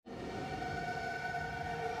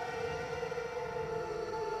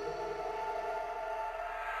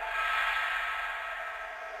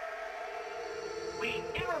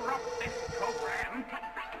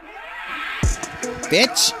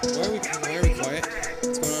Bitch! Why are we quiet?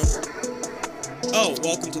 What's going on? Oh,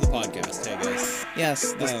 welcome to the podcast. Hey, guys.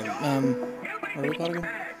 Yes, this, what are we called again?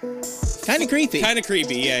 Kinda creepy. Kinda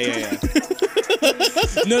creepy, yeah.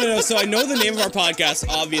 No. So I know the name of our podcast,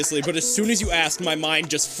 obviously, but as soon as you asked, my mind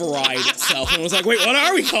just fried itself and was like, wait, what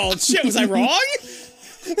are we called? Shit, was I wrong?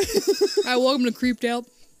 Hi, welcome to Creeped Out.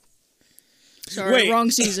 Sorry, Wait. wrong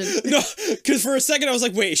season. No, because for a second I was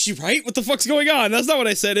like, wait, is she right? What the fuck's going on? That's not what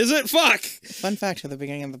I said, is it? Fuck! Fun fact at the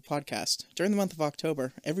beginning of the podcast. During the month of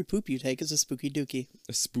October, every poop you take is a spooky dookie.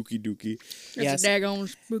 A spooky dookie. That's Yes. a daggone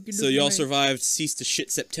spooky. So y'all survived Cease to Shit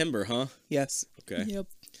September, huh? Yes. Okay. Yep.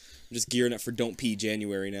 I'm just gearing up for Don't Pee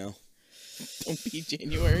January now. Don't be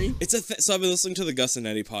January. It's so I've been listening to the Gus and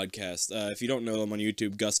Eddie podcast. If you don't know them on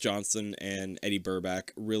YouTube, Gus Johnson and Eddie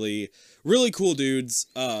Burback, really cool dudes.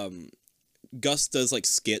 Gus does like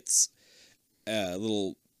skits,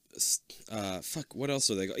 what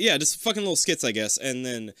else are they? Yeah, just fucking little skits, I guess. And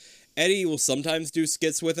then Eddie will sometimes do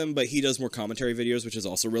skits with him, but he does more commentary videos, which is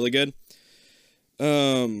also really good.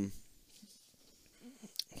 Hold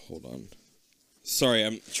on. Sorry,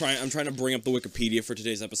 I'm trying to bring up the Wikipedia for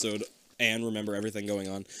today's episode and remember everything going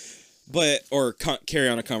on, or carry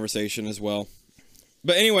on a conversation as well.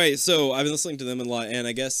 But anyway, so I've been listening to them a lot, and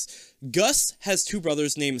I guess Gus has two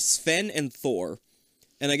brothers named Sven and Thor,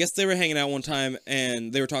 and I guess they were hanging out one time,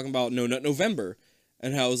 and they were talking about No Nut November,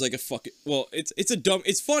 and how it was like it's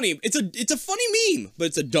funny, it's a funny meme, but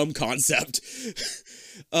it's a dumb concept.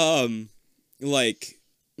 Like,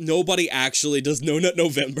 nobody actually does No Nut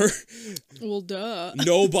November. Well, duh.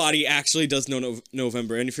 Nobody actually does No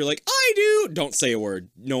November, and if you're like, I do, don't say a word.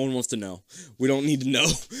 No one wants to know. We don't need to know.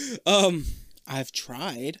 I've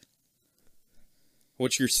tried.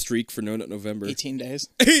 What's your streak for No Nut November? 18 days.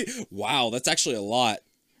 Wow, that's actually a lot.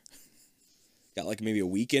 Got like maybe a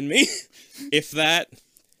week in me, if that.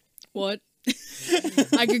 What?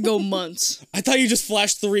 I could go months. I thought you just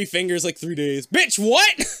flashed 3 fingers like 3 days. Bitch,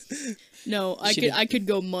 what? No, I could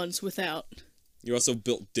go months without. You're also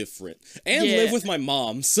built different. And Yeah. live with my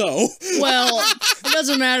mom, so. Well, it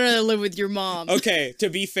doesn't matter to live with your mom. Okay, to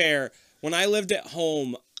be fair, when I lived at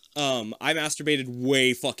home, I masturbated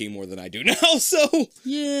way fucking more than I do now, so.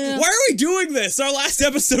 Yeah. Why are we doing this? Our last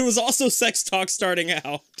episode was also sex talk starting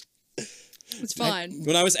out. It's fine.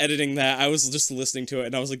 When I was editing that, I was just listening to it,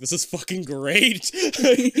 and I was like, this is fucking great.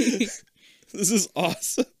 This is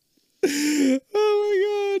awesome. Oh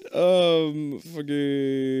my god.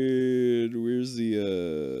 Fucking, where's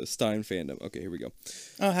the, Stein fandom? Okay, here we go.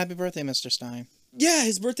 Oh, happy birthday, Mr. Stein. Yeah,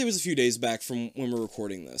 his birthday was a few days back from when we're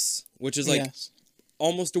recording this, which is like Yes.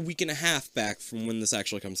 almost a week and a half back from when this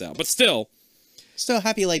actually comes out. But still. Still,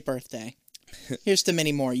 happy late birthday. Here's to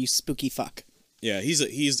many more, you spooky fuck. Yeah, he's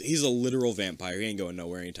a literal vampire. He ain't going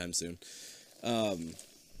nowhere anytime soon. Not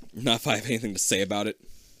if I have anything to say about it.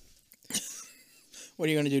 What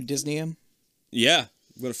are you going to do, Disney him? Yeah,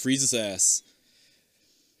 I'm gonna freeze his ass.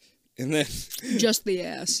 And then Just the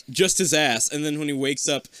ass. just his ass, and then when he wakes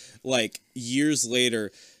up like years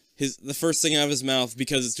later, the first thing out of his mouth,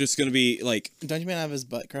 because it's just gonna be like, Don't you mean have his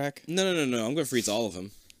butt crack? no, I'm gonna freeze all of him.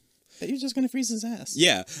 But you're just going to freeze his ass.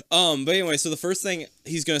 Yeah. But anyway, so the first thing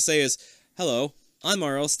he's gonna say is, "Hello, I'm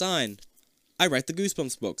R.L. Stein. I write the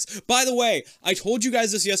Goosebumps books." By the way, I told you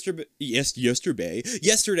guys this yesterday,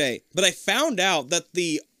 but I found out that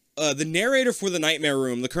the narrator for The Nightmare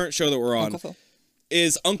Room, the current show that we're on, Uncle Phil.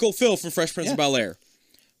 is Uncle Phil from Fresh Prince of Yeah. Bel-Air.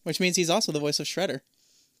 Which means he's also the voice of Shredder.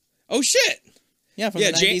 Oh shit! Yeah, from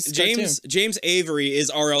Yeah, the 90s cartoon. James Avery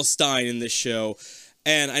is R.L. Stein in this show.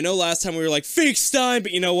 And I know last time we were like, fake Stein,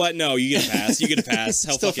 but you know what? No, you get a pass. You get a pass.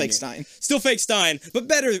 Hell Still fucking fake yeah. Stein. Still fake Stein, but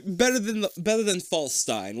better than false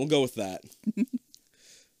Stein. We'll go with that.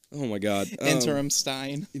 Oh my god. Interim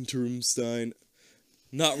Stein. Interim Stein.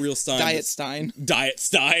 Not real Stein. Diet Stein. Diet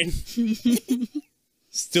Stein.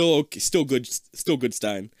 Still good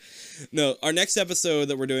Stein. No, our next episode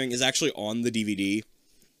that we're doing is actually on the DVD.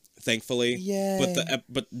 Thankfully, Yay.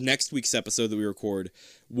 but next week's episode that we record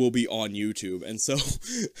will be on YouTube, and so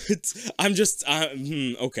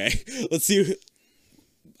okay. Let's see.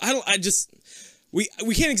 We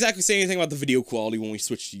can't exactly say anything about the video quality when we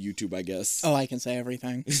switch to YouTube, I guess. Oh, I can say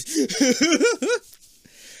everything.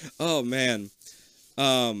 Oh man,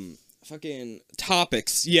 fucking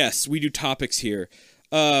topics. Yes, we do topics here.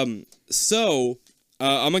 So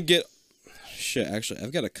I'm gonna get shit. Actually,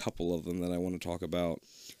 I've got a couple of them that I want to talk about.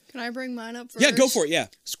 Can I bring mine up first? Yeah, go for it, yeah.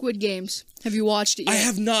 Squid Games. Have you watched it yet? I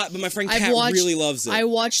have not, but my friend Kat really loves it. I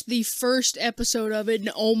watched the first episode of it,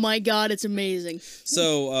 and oh my god, it's amazing.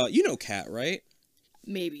 So, you know Kat, right?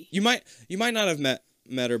 Maybe. You might not have met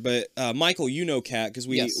met her, but Michael, you know Kat because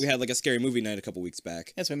we Yes. we had like a scary movie night a couple weeks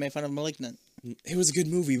back. Yes, we made fun of Malignant. It was a good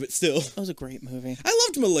movie, but still, That was a great movie. I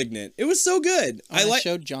loved *Malignant*. It was so good. I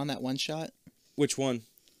showed John that one shot. Which one?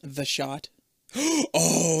 The shot.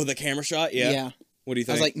 Oh, the camera shot. Yeah. What do you I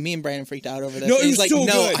think? was like, me and Brandon freaked out over this. No, And it he's was like, so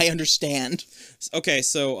no, good. I understand. Okay,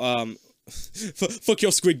 so fuck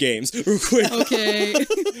your Squid Games, real quick. Okay.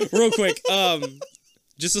 Real quick.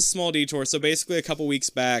 Just a small detour. So basically, a couple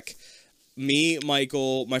weeks back, me,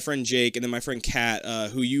 Michael, my friend Jake, and then my friend Kat,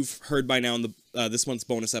 who you've heard by now in the this month's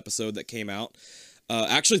bonus episode that came out.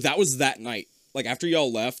 Actually, that was that night. Like after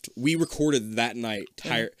y'all left, we recorded that night.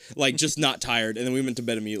 Tired, like just not tired, and then we went to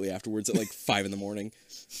bed immediately afterwards at like 5 a.m.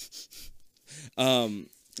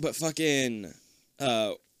 But fucking,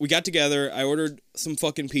 we got together. I ordered some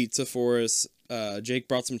fucking pizza for us. Jake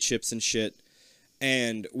brought some chips and shit.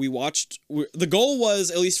 And we watched, the goal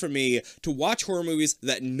was, at least for me, to watch horror movies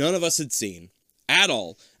that none of us had seen at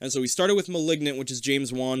all. And so we started with *Malignant*, which is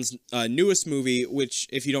James Wan's newest movie, which,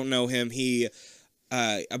 if you don't know him, he,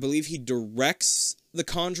 I believe he directs the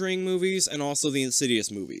Conjuring movies and also the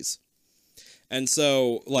Insidious movies. And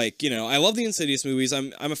so, like, you know, I love the Insidious movies.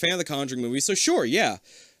 I'm a fan of the Conjuring movies. So sure, yeah.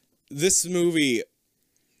 This movie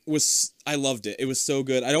I loved it. It was so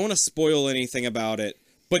good. I don't want to spoil anything about it,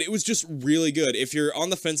 but it was just really good. If you're on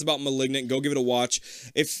the fence about *Malignant*, go give it a watch.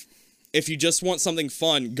 If you just want something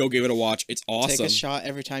fun, go give it a watch. It's awesome. Take a shot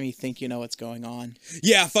every time you think you know what's going on.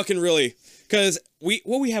 Yeah, fucking really. Because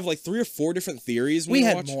we have like 3 or 4 different theories. We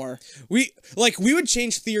had watch. more. We would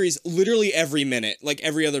change theories literally every minute, like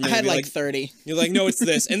every other I minute. had Be like 30. You're like, no, it's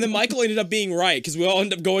this. And then Michael ended up being right, because we all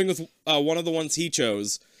ended up going with one of the ones he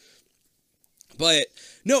chose. But,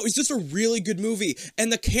 no, it's just a really good movie.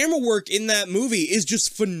 And the camera work in that movie is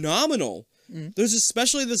just phenomenal. There's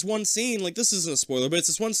especially this one scene, like, this isn't a spoiler, but it's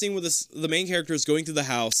this one scene where the main character is going through the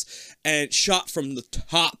house, and it's shot from the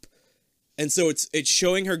top. And so it's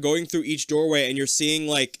showing her going through each doorway, and you're seeing,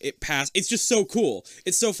 like, it pass. It's just so cool.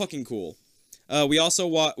 It's so fucking cool. We also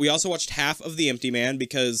watched half of *The Empty Man*,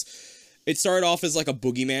 because it started off as like a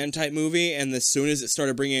boogeyman type movie, and as soon as it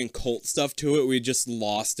started bringing in cult stuff to it, we just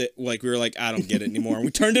lost it. Like, we were like, I don't get it anymore, and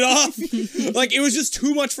we turned it off. Like, it was just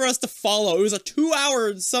too much for us to follow. It was a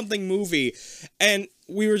 2-hour something movie, and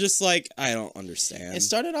we were just like, I don't understand. It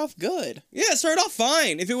started off good. Yeah, it started off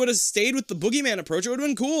fine. If it would have stayed with the boogeyman approach, it would have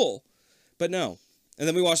been cool. But no. And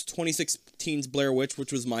then we watched 2016's Blair Witch,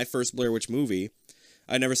 which was my first Blair Witch movie.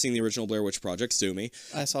 I'd never seen the original Blair Witch Project, sue me.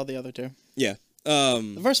 I saw the other two. Yeah.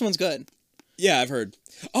 The first one's good. Yeah, I've heard.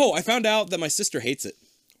 Oh, I found out that my sister hates it.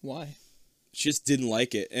 Why? She just didn't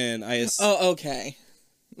like it, and Oh, okay.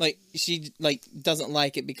 Like, she, like, doesn't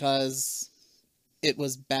like it because it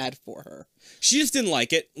was bad for her. She just didn't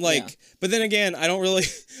like it. Like, Yeah. But then again, I don't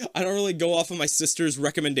really go off of my sister's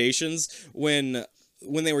recommendations. When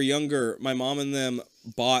they were younger, my mom and them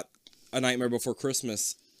bought *A Nightmare Before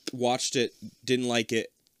Christmas*, watched it, didn't like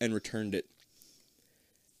it, and returned it.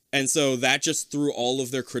 And so that just threw all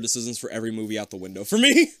of their criticisms for every movie out the window for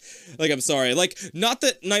me. Like, I'm sorry. Like, not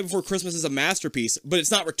that *Night Before Christmas* is a masterpiece, but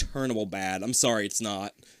it's not returnable bad. I'm sorry, it's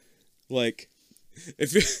not. Like,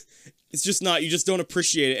 it's just not. You just don't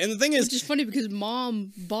appreciate it. And the thing is, Which is funny because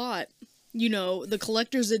Mom bought, the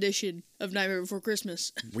collector's edition of *Nightmare Before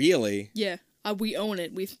Christmas*. really? Yeah, we own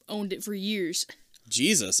it. We've owned it for years.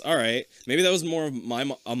 Jesus, all right. Maybe that was more of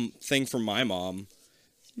my thing for my mom.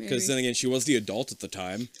 Because then again, she was the adult at the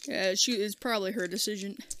time. Yeah, it's probably her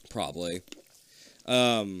decision. Probably.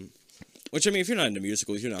 Which, I mean, if you're not into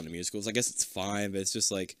musicals, you're not into musicals. I guess it's fine, but it's just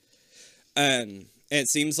like... And it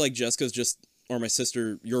seems like Jessica's just... Or my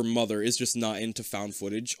sister, your mother, is just not into found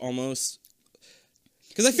footage, almost.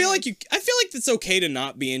 Because I feel like it's okay to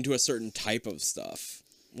not be into a certain type of stuff.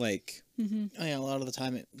 Like... Oh, yeah, a lot of the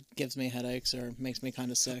time it gives me headaches or makes me kind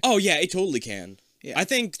of sick. Oh, yeah, it totally can. Yeah. I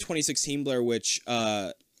think 2016 Blair Witch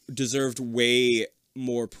deserved way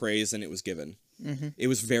more praise than it was given. Mm-hmm. It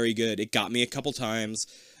was very good. It got me a couple times.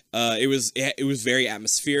 It was very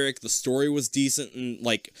atmospheric. The story was decent, and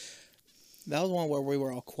like... That was one where we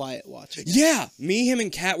were all quiet watching it. Yeah! Me, him,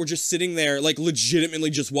 and Kat were just sitting there, like, legitimately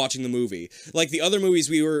just watching the movie. Like, the other movies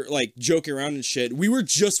we were, like, joking around and shit, we were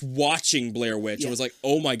just watching Blair Witch. Yeah. It was like,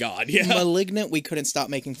 oh my god, yeah. *Malignant* we couldn't stop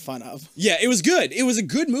making fun of. Yeah, it was good. It was a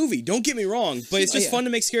good movie, don't get me wrong, but it's just fun to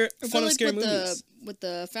make fun of scary movies. With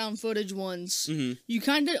the found footage ones, Mm-hmm. you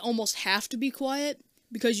kind of almost have to be quiet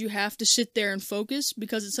because you have to sit there and focus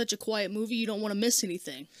because it's such a quiet movie. You don't want to miss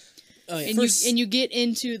anything. Oh, yeah. And you get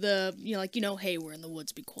into the hey, we're in the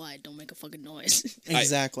woods, be quiet, don't make a fucking noise.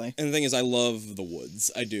 Exactly. And the thing is, I love the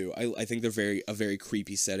woods. I do. I think they're a very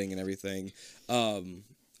creepy setting and everything.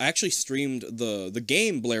 I I actually streamed the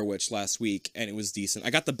game Blair Witch last week, and it was decent. I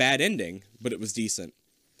got the bad ending, but it was decent.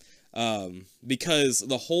 Because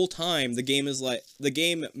the whole time the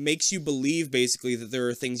game makes you believe basically that there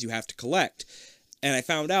are things you have to collect. And I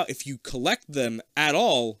found out if you collect them at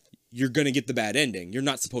all, you're going to get the bad ending. You're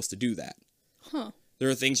not supposed to do that. Huh. There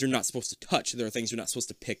are things you're not supposed to touch. There are things you're not supposed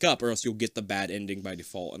to pick up, or else you'll get the bad ending by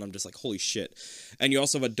default. And I'm just like, holy shit. And you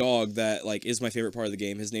also have a dog that, like, is my favorite part of the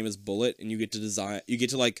game. His name is Bullet, and you get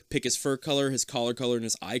to, like, pick his fur color, his collar color, and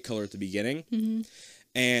his eye color at the beginning. Mm-hmm.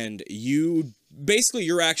 And basically,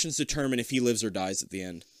 your actions determine if he lives or dies at the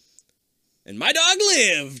end. And my dog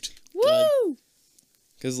lived! Woo!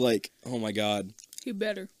 Because, like, oh my god. He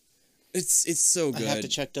better. It's so good. I have to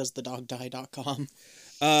check doesthedogdie.com.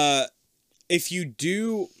 If you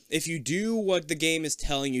do what the game is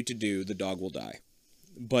telling you to do, the dog will die.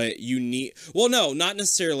 But well, no, not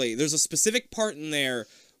necessarily. There's a specific part in there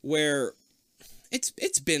where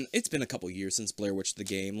it's been a couple years since Blair Witch the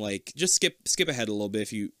game. Like, just skip ahead a little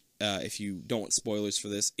bit if you don't want spoilers for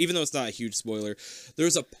this. Even though it's not a huge spoiler,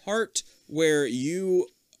 there's a part where you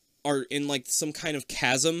are in, like, some kind of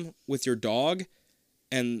chasm with your dog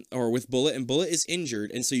or with Bullet, and Bullet is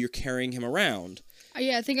injured, and so you're carrying him around.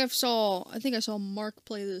 Yeah, I think I saw Mark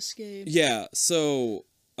play this game. Yeah, so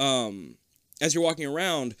as you're walking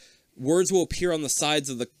around, words will appear on the sides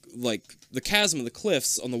of the chasm of the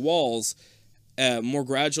cliffs on the walls. More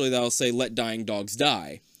gradually, that'll say "Let dying dogs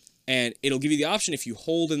die," and it'll give you the option, if you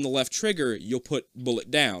hold in the left trigger, you'll put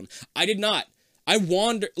Bullet down. I did not. I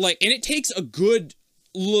wander, and it takes a good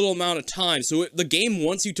little amount of time. So the game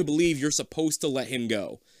wants you to believe you're supposed to let him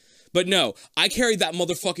go. But no, I carried that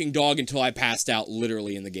motherfucking dog until I passed out,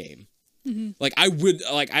 literally, in the game. Mm-hmm.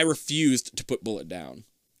 I refused to put Bullet down.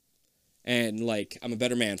 And, like, I'm a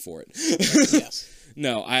better man for it. Yes.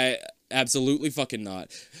 No, I absolutely fucking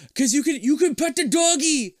not. Because you could pet the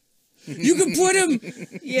doggy! You can put him!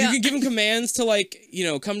 Yeah. You can give him commands to, like,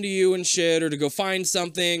 come to you and shit, or to go find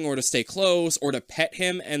something, or to stay close, or to pet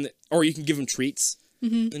him, or you can give him treats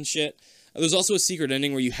and shit. There's also a secret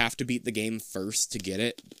ending where you have to beat the game first to get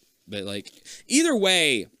it. But, like, either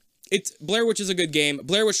way, Blair Witch is a good game.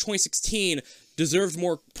 Blair Witch 2016 deserved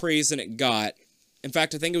more praise than it got. In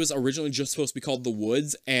fact, I think it was originally just supposed to be called The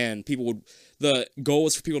Woods, and the goal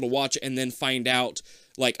was for people to watch it and then find out,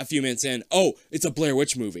 like, a few minutes in, oh, it's a Blair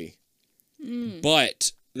Witch movie.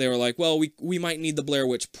 But they were like, well, we might need the Blair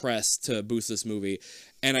Witch press to boost this movie.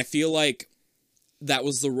 And I feel like that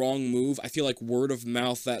was the wrong move. I feel like word of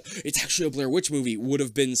mouth that it's actually a Blair Witch movie would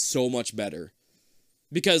have been so much better.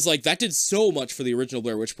 Because, like, that did so much for the original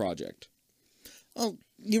Blair Witch Project. Oh,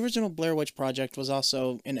 the original Blair Witch Project was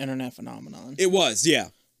also an internet phenomenon. It was, yeah.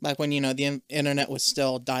 Back when, the internet was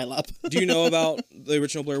still dial-up. Do you know about the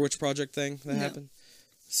original Blair Witch Project thing that happened?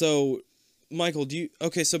 So, Michael,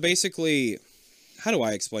 okay, so basically, how do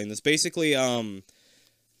I explain this? Basically,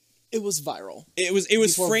 It was viral. It was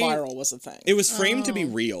Before framed. viral was a thing. It was framed to be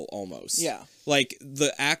real, almost. Yeah. Like,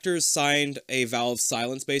 the actors signed a vow of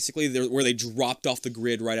silence, basically, where they dropped off the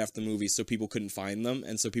grid right after the movie so people couldn't find them,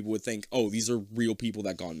 and so people would think, oh, these are real people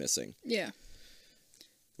that gone missing. Yeah.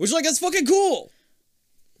 Which, like, that's fucking cool!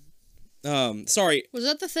 Sorry. Was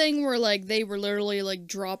that the thing where, like, they were literally, like,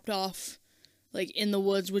 dropped off, like, in the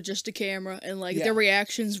woods with just a camera, and, like, their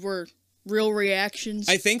reactions were real reactions?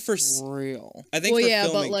 I think for... Real. I think well, for yeah,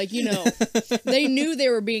 filming... but, like, they knew they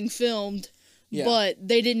were being filmed, but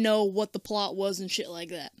they didn't know what the plot was and shit like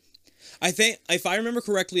that. I think, if I remember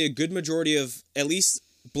correctly, a good majority of, at least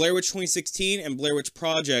Blair Witch 2016 and Blair Witch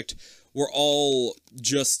Project were all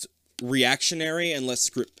just reactionary and less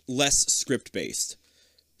script based.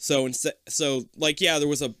 So like, yeah, there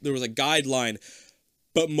was a guideline,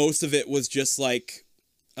 but most of it was just like,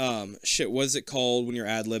 what is it called when you're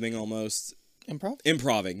ad-libbing almost?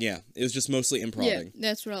 Improving, yeah. It was just mostly improving. Yeah,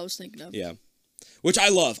 that's what I was thinking of. Yeah. Which I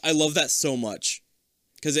love. I love that so much.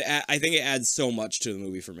 Because I think it adds so much to the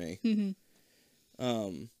movie for me.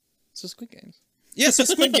 Mm-hmm. So Squid Games. Yeah, so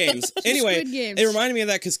Squid Games. Anyway, Squid Games. It reminded me of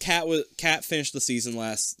that because Kat finished the season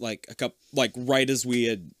right as we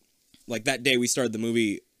had, like, that day we started the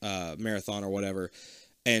movie marathon or whatever,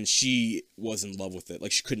 and she was in love with it.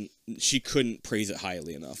 Like, she couldn't praise it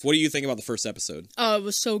highly enough. What do you think about the first episode? Oh, it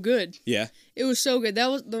was so good. Yeah. It was so good.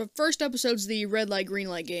 That was the first episode's the red light, green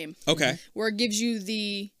light game. Okay. Where it gives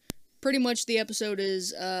you pretty much the episode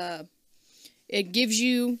is, it gives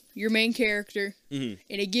you your main character, and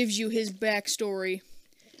it gives you his backstory,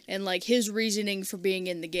 and, like, his reasoning for being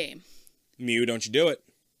in the game. Mew, don't you do it.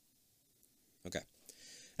 Okay.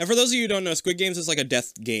 And for those of you who don't know, Squid Games is like a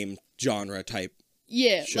death game genre type.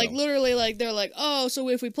 Yeah, show. like, literally, like, they're like, oh, so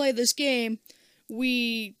if we play this game,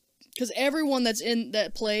 we Because everyone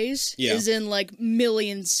that plays Yeah. is in like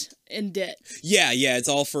millions in debt. Yeah, it's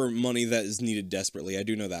all for money that is needed desperately. I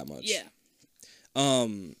do know that much. Yeah.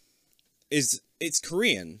 It's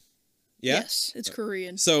Korean. Yeah? Yes, it's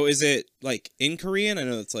Korean. So is it like in Korean? I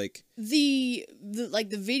know it's like The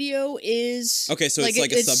video is okay, so it's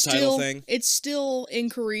like a subtitle thing. It's still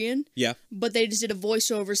in Korean, Yeah. but they just did a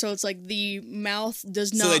voiceover, so it's like the mouth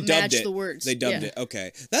does So they not dubbed match it. the words. They dubbed Yeah. it.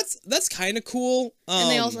 Okay. That's kind of cool.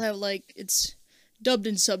 And they also have like it's dubbed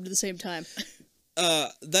and subbed at the same time.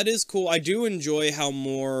 That is cool. I do enjoy how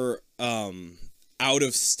more out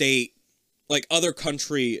of state, like other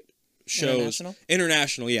country shows,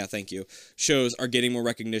 international, yeah, thank you, shows are getting more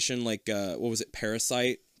recognition. Like what was it,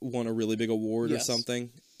 Parasite won a really big award or something.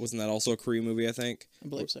 Wasn't that also a Korean movie? I think I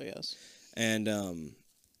believe so, yes. And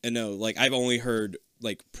no, like I've only heard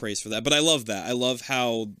like praise for that, but I love that. I love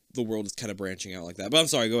how the world is kind of branching out like that. But I'm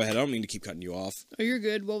sorry, go ahead. I don't mean to keep cutting you off. Oh, you're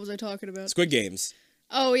good. What was I talking about? Squid Games.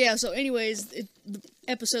 Oh yeah. So, anyways, the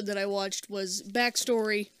episode that I watched was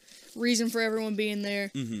backstory, reason for everyone being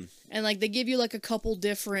there, and like they give you like a couple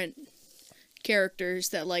different characters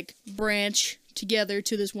that like branch together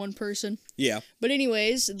to this one person. Yeah. But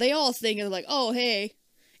anyways, they all think they're like, oh hey,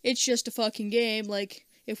 it's just a fucking game. Like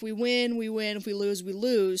if we win, we win. If we lose, we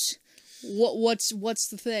lose. What's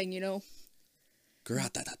the thing, you know?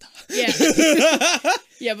 Yeah.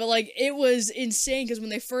 Yeah, but like it was insane because when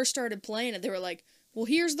they first started playing it, they were like, well,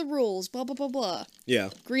 here's the rules, blah blah blah blah. Yeah.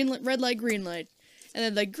 Red light, green light. And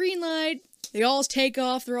then like green light, they all take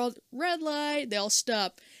off, they're all red light, they all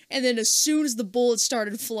stop. And then as soon as the bullets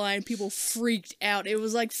started flying, people freaked out. It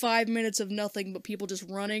was like 5 minutes of nothing but people just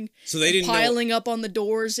running. So they didn't piling up on the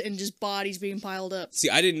doors and just bodies being piled up. See,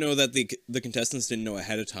 I didn't know that the contestants didn't know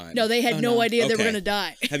ahead of time. No, they had no idea they were Okay. gonna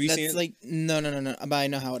die. Have you That's seen it? like no, but I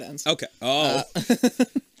know how it ends. Okay. Oh.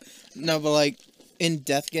 No, but like in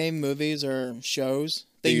death game movies or shows,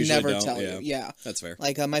 They they usually never don't, tell yeah. you. Yeah. That's fair.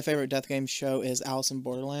 Like my favorite death game show is Alice in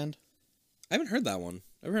Borderland. I haven't heard that one.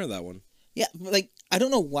 I've heard of that one. Yeah, like I don't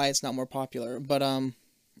know why it's not more popular, but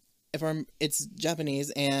it's Japanese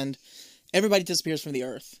and everybody disappears from the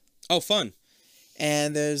earth. Oh, fun.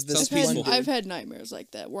 And there's this Sounds peaceful. one I've had nightmares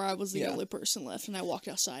like that where I was the Yeah. only person left and I walked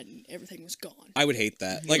outside and everything was gone. I would hate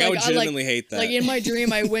that. Like I would genuinely hate that. Like in my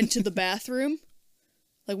dream, I went to the bathroom.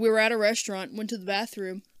 Like we were at a restaurant, went to the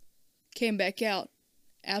bathroom, came back out.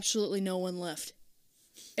 Absolutely no one left.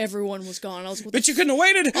 Everyone was gone. I was like, But you couldn't have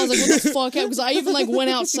waited. I was like, what the fuck happened? Because I even like went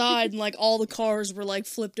outside and like all the cars were like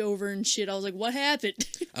flipped over and shit. I was like, what happened?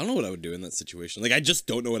 I don't know what I would do in that situation. Like I just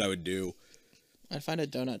don't know what I would do. I'd find a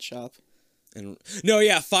donut shop. And no,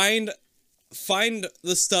 yeah, find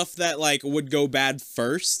the stuff that like would go bad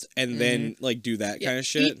first, and then like do that kind of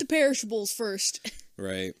shit. Eat the perishables first.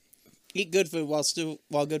 Right. Eat good food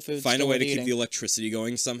while good food. Find a way to keep the electricity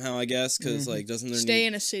going somehow, I guess, because like doesn't there Stay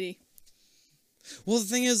in a city. Well, the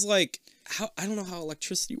thing is, like, I don't know how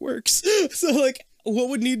electricity works. So, like, what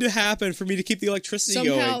would need to happen for me to keep the electricity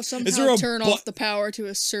going? Somehow turn off the power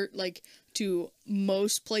to to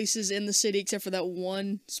most places in the city except for that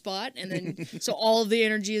one spot, and then so all of the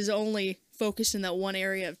energy is only focused in that one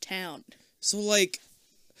area of town. So, like,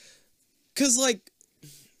 because, like,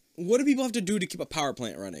 what do people have to do to keep a power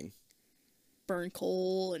plant running? Burn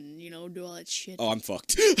coal and, do all that shit. Oh, I'm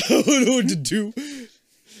fucked. I don't know what to do.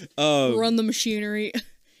 Run the machinery.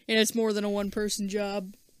 And it's more than a one-person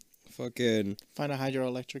job. Fucking. Find a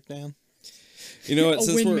hydroelectric dam. You know what?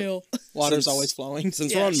 A windmill. Water's always flowing.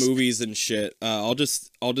 Since we're on movies and shit, I'll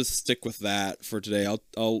just stick with that for today.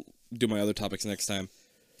 I'll do my other topics next time.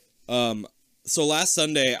 So last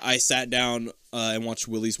Sunday I sat down and watched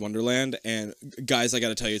Willy's Wonderland, and guys, I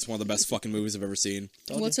gotta tell you, it's one of the best fucking movies I've ever seen.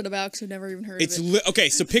 What's it about? Because I've never even heard It's of it. okay.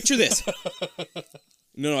 So picture this.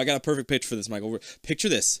 No, I got a perfect pitch for this, Michael. Picture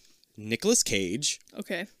this: Nicolas Cage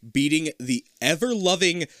Okay. beating the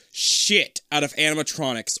ever-loving shit out of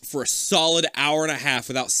animatronics for a solid hour and a half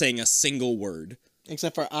without saying a single word.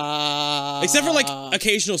 Except for like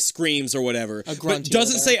occasional screams or whatever. A grunt But here or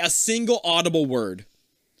doesn't there. say a single audible word.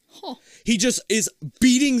 Huh. He just is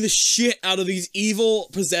beating the shit out of these evil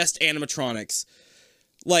possessed animatronics.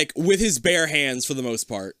 Like with his bare hands for the most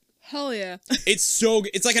part. Hell yeah. It's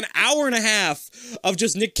like an hour and a half of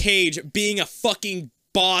just Nick Cage being a fucking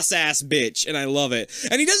boss ass bitch, and I love it.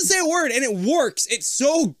 And he doesn't say a word, and it works. It's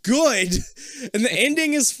so good, and the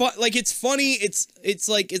ending is fun. Like it's funny. It's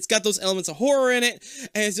like it's got those elements of horror in it,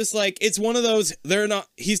 and it's just like it's one of those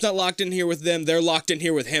he's not locked in here with them. They're locked in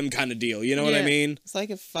here with him kind of deal. You know what I Yeah. mean? It's like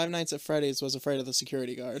if Five Nights at Freddy's was afraid of the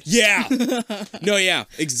security guard. Yeah. No. Yeah.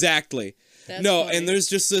 Exactly. That's No. funny. And there's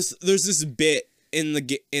this bit in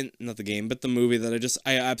not the game, but the movie that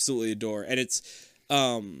I absolutely adore, and it's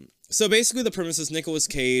So basically, the premise is Nicolas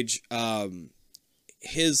Cage.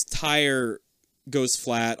 His tire goes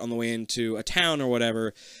flat on the way into a town or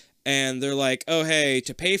whatever, and they're like, "Oh, hey,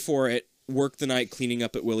 to pay for it, work the night cleaning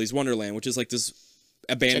up at Willy's Wonderland," which is like this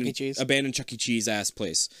abandoned Chuck E. Cheese ass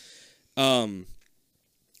place. And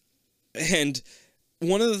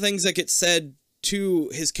one of the things that gets said to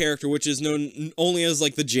his character, which is known only as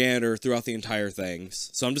like the janitor throughout the entire thing,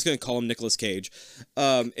 so I'm just gonna call him Nicolas Cage,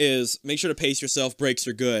 is make sure to pace yourself, breaks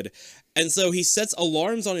are good. And so he sets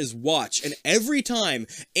alarms on his watch, and every time,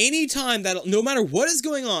 anytime that, no matter what is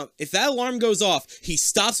going on, if that alarm goes off, he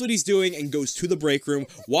stops what he's doing and goes to the break room,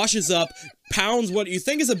 washes up, pounds what you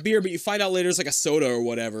think is a beer, but you find out later it's like a soda or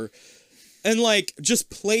whatever, and like just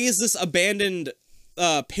plays this abandoned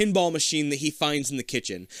pinball machine that he finds in the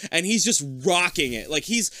kitchen, and he's just rocking it. Like,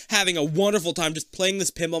 he's having a wonderful time just playing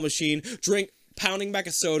this pinball machine, pounding back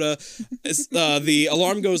a soda. The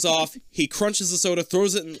alarm goes off, he crunches the soda,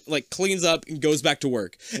 throws it, and like cleans up and goes back to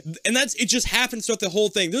work. And it just happens throughout the whole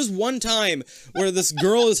thing. There's one time where this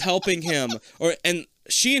girl is helping him, and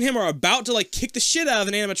she and him are about to like kick the shit out of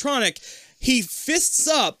an animatronic. He fists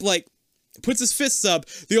up, like puts his fists up,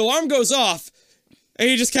 the alarm goes off, and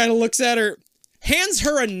he just kind of looks at her, hands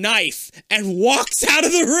her a knife, and walks out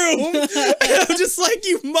of the room. And I'm just like,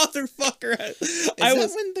 you motherfucker. Is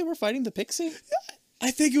that when they were fighting the pixie? I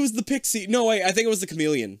think it was the pixie. No, wait, I think it was the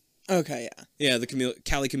chameleon. Okay, yeah. Yeah, the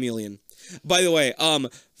Cali chameleon. By the way,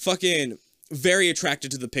 fucking very attracted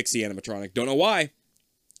to the pixie animatronic. Don't know why.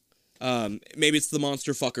 Maybe it's the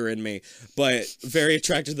monster fucker in me, but very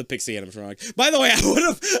attracted to the pixie animatronic. By the way, I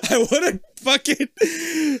would have fucking.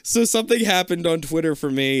 So something happened on Twitter for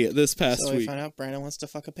me this past week. So we found out Brandon wants to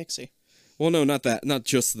fuck a pixie. Well, no, not that, not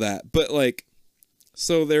just that, but like,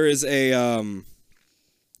 so there is a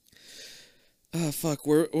fuck,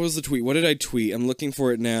 what was the tweet? What did I tweet? I'm looking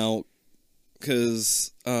for it now,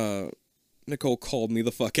 cause Nicole called me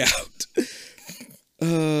the fuck out.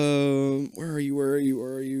 Where are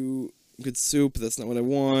you? Good soup. That's not what I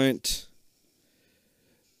want.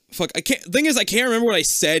 Fuck, I can't. Thing is, I can't remember what I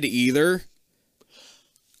said either.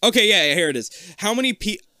 Okay, yeah, here it is. How many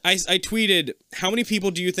I tweeted, how many people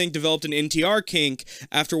do you think developed an NTR kink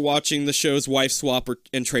after watching the show's Wife Swap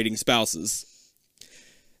and Trading Spouses?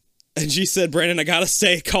 And she said, Brandon, I gotta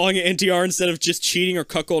say, calling it NTR instead of just cheating or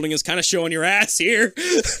cuckolding is kind of showing your ass here.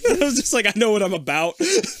 I was just like, I know what I'm about.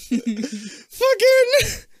 Fucking.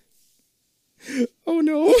 Oh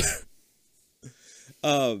no.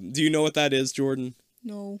 Do you know what that is, Jordan?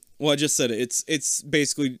 No. Well, I just said it. It's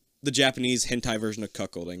basically the Japanese hentai version of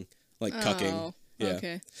cuckolding, like cucking. Yeah.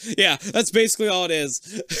 Okay. Yeah, that's basically all it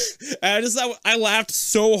is. And I laughed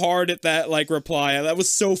so hard at that like reply. That was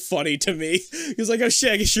so funny to me. He was like, "Oh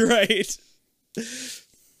shit, I guess you're right."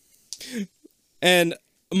 And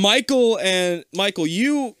Michael,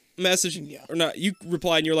 you messaged or not? You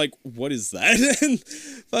replied, and you're like, "What is that?" And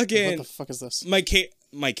fucking what the fuck is this?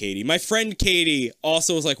 My friend Katie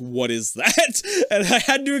also was like, "What is that?" And I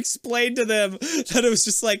had to explain to them that it was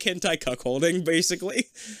just like hentai cuckolding, basically.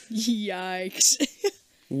 Yikes.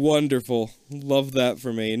 Wonderful. Love that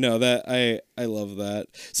for me. No, that I love that.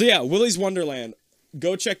 So yeah, Willy's Wonderland.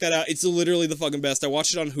 Go check that out. It's literally the fucking best. I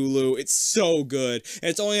watched it on Hulu. It's so good. And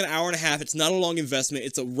it's only an hour and a half. It's not a long investment.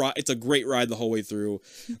 It's a great ride the whole way through.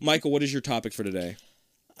 Michael, what is your topic for today?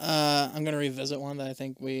 I'm going to revisit one that I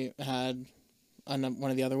think we had on one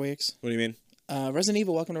of the other weeks. What do you mean? Resident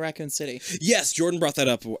Evil Welcome to Raccoon City. Yes, Jordan brought that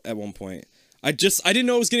up at one point. I didn't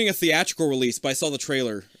know it was getting a theatrical release, but I saw the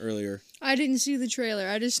trailer earlier. I didn't see the trailer.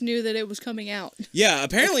 I just knew that it was coming out. Yeah,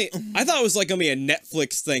 apparently, I thought it was like going to be a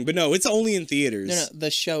Netflix thing, but no, it's only in theaters. No,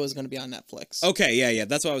 the show is going to be on Netflix. Okay, yeah,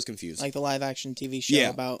 that's why I was confused. Like the live-action TV show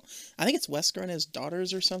about, I think it's Wesker and his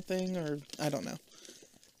daughters or something, or I don't know.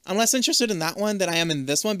 I'm less interested in that one than I am in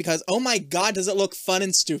this one because, oh my god, does it look fun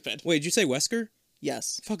and stupid. Wait, did you say Wesker?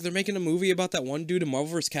 Yes. Fuck, they're making a movie about that one dude in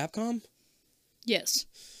Marvel vs. Capcom? Yes.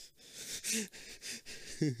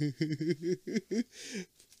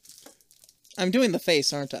 I'm doing the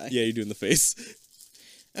face, aren't I? Yeah, you're doing the face.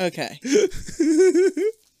 Okay.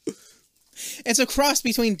 It's a cross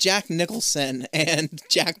between Jack Nicholson and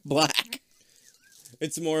Jack Black.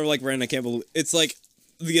 It's more like, Brandon, I can't believe... It's like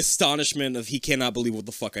the astonishment of he cannot believe what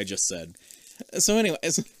the fuck I just said. So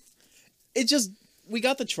anyways, we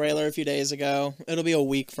got the trailer a few days ago. It'll be a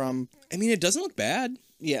week from... I mean, it doesn't look bad.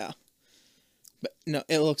 Yeah. But no,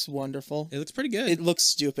 it looks wonderful. It looks pretty good. It looks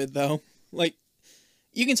stupid, though. Like,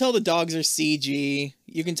 you can tell the dogs are CG.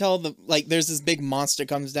 You can tell there's this big monster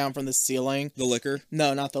comes down from the ceiling. The liquor?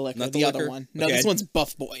 No, not the liquor. Not the liquor? other one. No, Okay. this one's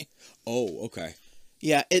Buff Boy. Oh, okay.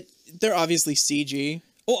 Yeah, they're obviously CG.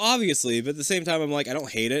 Well, obviously, but at the same time, I'm like, I don't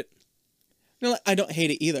hate it. No, I don't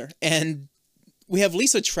hate it either. And we have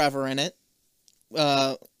Lisa Trevor in it.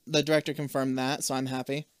 The director confirmed that, so I'm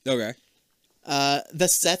happy. Okay. The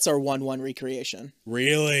sets are 1-1 recreation.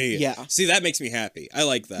 Really? Yeah. See, that makes me happy. I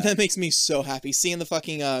like that. That makes me so happy. Seeing the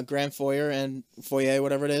fucking grand foyer,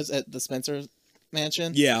 whatever it is, at the Spencer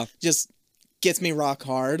mansion. Yeah. Just gets me rock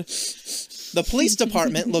hard. The police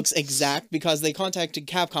department looks exact because they contacted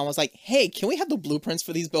Capcom. Was like, hey, can we have the blueprints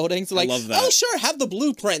for these buildings? They're like, I love that. oh, sure, have the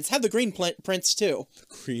blueprints. Have the green prints, too.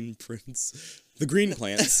 Green prints. The green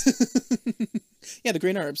plants. Yeah, the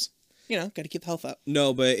green herbs. You know, gotta keep the health up.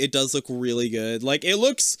 No, but it does look really good. Like, it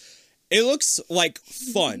looks like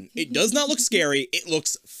fun. It does not look scary. It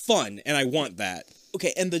looks fun, and I want that.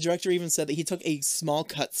 Okay, and the director even said that he took a small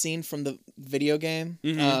cutscene from the video game,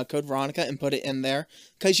 Code Veronica, and put it in there.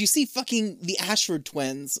 Because you see fucking the Ashford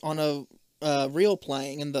twins on a reel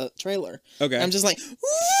playing in the trailer. Okay. And I'm just like,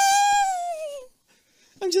 woo!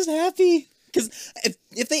 I'm just happy. Because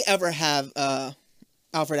if they ever have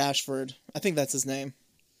Alfred Ashford, I think that's his name.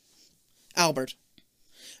 Albert.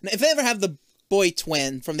 Now, if they ever have the boy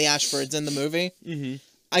twin from the Ashfords in the movie,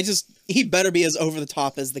 he better be as over the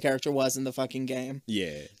top as the character was in the fucking game.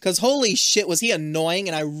 Yeah. Because holy shit, was he annoying,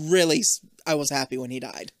 and I was happy when he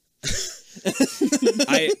died.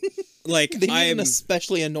 They need an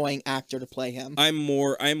especially annoying actor to play him. I'm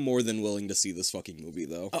more than willing to see this fucking movie,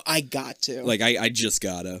 though. Oh, I got to. Like, I just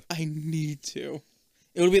gotta. I need to.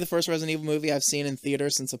 It would be the first Resident Evil movie I've seen in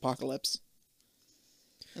theaters since Apocalypse.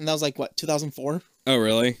 And that was like, what, 2004? Oh,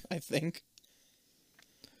 really? I think.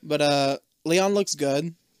 But, Leon looks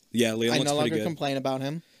good. Yeah, Leon looks I no pretty longer good. complain about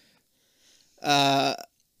him. And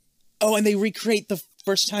they recreate the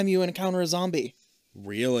first time you encounter a zombie.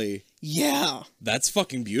 Really? Yeah. That's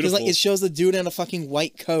fucking beautiful. Because, like, it shows the dude in a fucking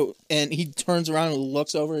white coat, and he turns around and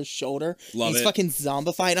looks over his shoulder. Love He's it. fucking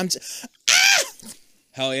zombified. I'm just...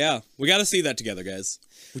 Hell yeah. We gotta see that together, guys.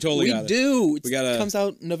 We totally We gotta. do. We gotta... It comes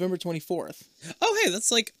out November 24th. Oh, hey,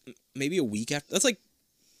 that's like maybe a week after. That's like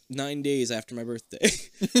 9 days after my birthday.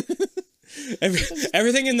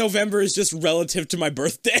 Everything in November is just relative to my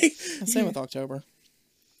birthday. Same with October.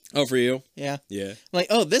 Oh, for you? Yeah. Yeah. I'm like,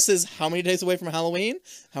 oh, this is how many days away from Halloween?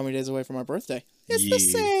 How many days away from our birthday? It's the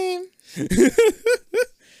same.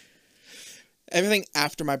 Everything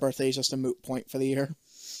after my birthday is just a moot point for the year.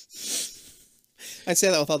 I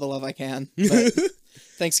say that with all the love I can. But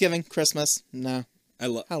Thanksgiving, Christmas, no.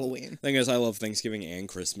 Halloween. Thing is, I love Thanksgiving and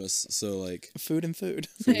Christmas, so like food and food.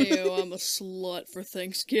 Heyo, I'm a slut for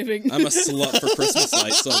Thanksgiving. I'm a slut for Christmas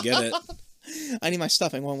lights, so I get it. I need my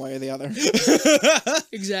stuffing one way or the other.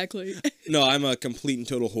 Exactly. No, I'm a complete and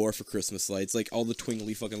total whore for Christmas lights, like all the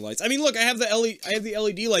twinkly fucking lights. I mean, look, I have the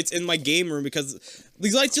LED lights in my game room because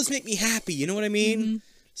these lights just make me happy. You know what I mean? Mm-hmm.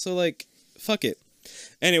 So like, fuck it.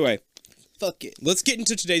 Anyway, fuck it. Let's get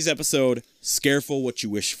into today's episode. Scareful what you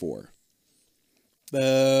wish for.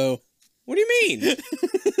 Boo. What do you mean?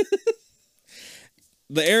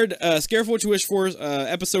 The aired Scareful What You Wish For,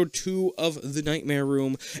 episode 2 of The Nightmare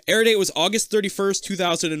Room. Air date was August 31st,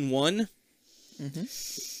 2001. Mm-hmm.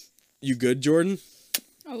 You good, Jordan?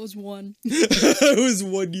 I was 1. I was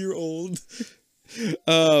 1 year old.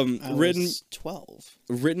 I was 12.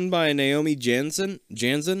 Written by Naomi Jansen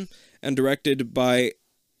and directed by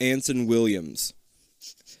Anson Williams.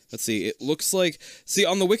 Let's see. It looks like... See,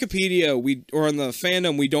 on the Wikipedia, or on the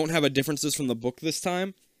fandom, we don't have a differences from the book this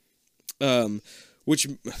time. Which,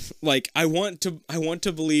 like, I want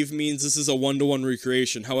to believe means this is a 1-to-1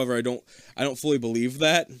 recreation. However, I don't fully believe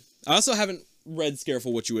that. I also haven't read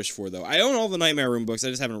Scareful What You Wish For, though. I own all the Nightmare Room books. I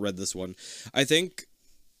just haven't read this one. I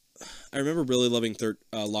remember really loving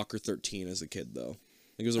Locker 13 as a kid, though.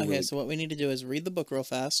 It was Okay, so what we need to do is read the book real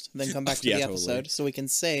fast, then come back to the episode so we can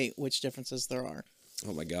say which differences there are.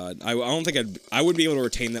 Oh my god. I don't think I wouldn't be able to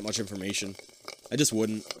retain that much information. I just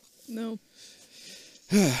wouldn't. No.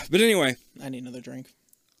 But anyway. I need another drink.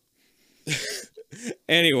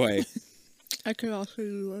 Anyway. I could also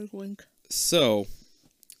use a drink. So,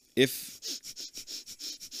 if...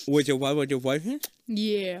 Would your wife?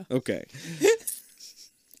 Yeah. Okay.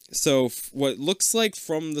 So, what looks like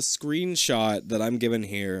from the screenshot that I'm given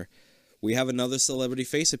here, we have another celebrity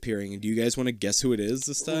face appearing. And do you guys want to guess who it is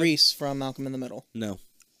this time? Reese from Malcolm in the Middle. No.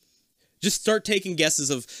 Just start taking guesses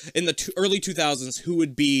of, in the early 2000s, who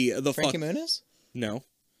would be the Frankie Muniz? No.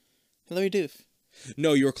 Hilary Duff.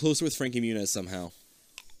 No, you were closer with Frankie Muniz somehow.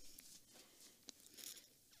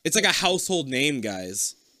 It's like a household name,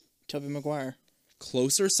 guys. Tobey Maguire.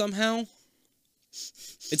 Closer somehow?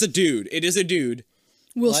 It's a dude. It is a dude.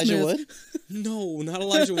 Will Elijah Smith. Wood? No, not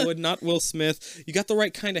Elijah Wood, not Will Smith. You got the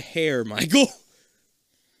right kind of hair, Michael.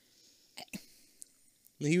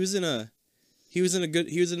 He was in a He was in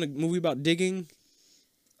a movie about digging.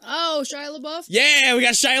 Oh, Shia LaBeouf? Yeah, we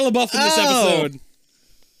got Shia LaBeouf in this episode.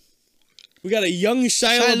 We got a young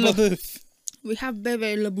Shia LaBeouf. We have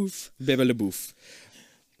Bebe LaBeouf. Bebe LaBeouf.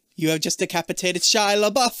 You have just decapitated Shia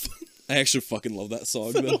LaBeouf. I actually fucking love that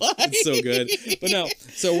song, though. It's so good. But no,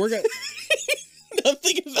 so we're gonna... I'm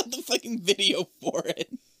thinking about the fucking video for it.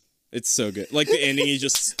 It's so good. Like, the ending, he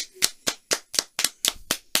just...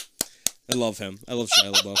 I love him. I love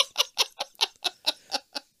Shia LaBeouf.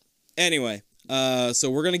 Anyway, so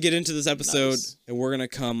we're gonna get into this episode, and we're gonna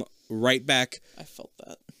come right back. I felt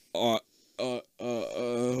that.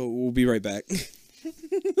 We'll be right back.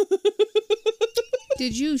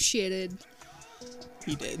 Did you shitted?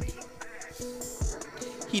 He did.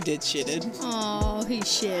 He did shitted. Oh, he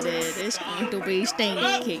shitted. It's going to be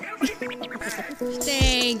stinky.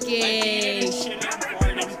 Stinky.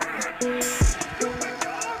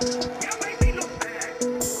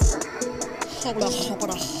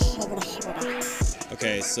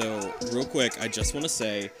 Okay, so real quick, I just want to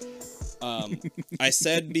say, I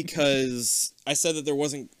said that there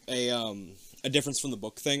wasn't a difference from the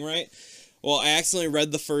book thing, right? Well, I accidentally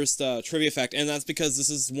read the first trivia fact, and that's because this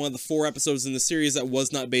is one of the 4 episodes in the series that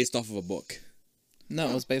was not based off of a book. No,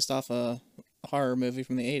 it was based off a horror movie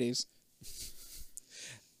from the 80s.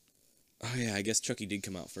 Oh yeah, I guess Chucky did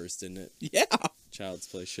come out first, didn't it? Yeah. Child's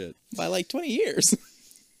Play shit. By like 20 years.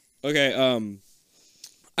 Okay,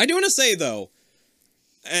 I do want to say, though,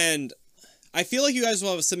 and I feel like you guys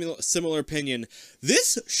will have a similar opinion,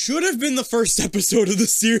 this should have been the first episode of the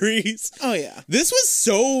series. Oh, yeah. This was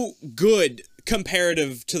so good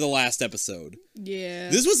comparative to the last episode. Yeah.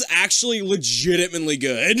 This was actually legitimately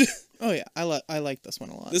good. Oh, yeah. I like this one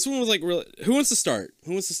a lot. This one was like really... Who wants to start?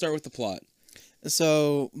 Who wants to start with the plot?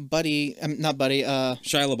 So, not Buddy, Shia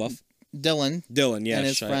LaBeouf. Dylan. Dylan, yeah. And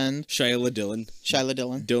his friend. Shia LaDylan. Shia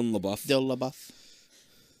Dylan. Dylan LaBeouf. Dylan LaBeouf.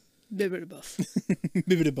 Bebe LaBeouf.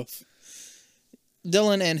 Bebe LaBeouf.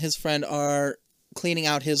 Dylan and his friend are cleaning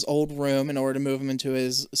out his old room in order to move him into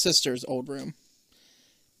his sister's old room.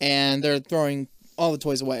 And they're throwing all the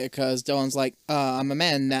toys away because Dylan's like, I'm a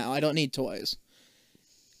man now. I don't need toys.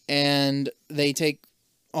 And they take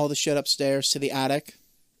all the shit upstairs to the attic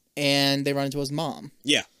and they run into his mom.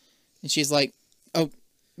 Yeah. And she's like, oh,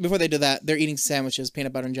 before they do that, they're eating sandwiches,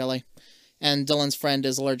 peanut butter and jelly. And Dylan's friend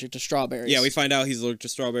is allergic to strawberries. Yeah, we find out he's allergic to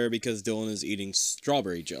strawberry because Dylan is eating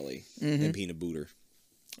strawberry jelly and peanut butter.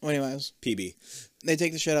 Well, anyways, PB. they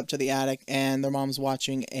take the shit up to the attic, and their mom's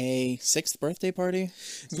watching a 6th birthday party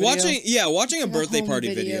video. Watching a birthday home party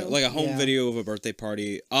video. video. Like a home Yeah. video of a birthday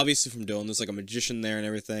party. Obviously from Dylan. There's like a magician there and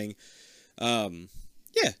everything. Yeah.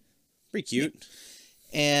 Pretty cute.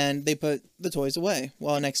 And they put the toys away.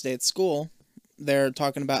 Well, next day at school, they're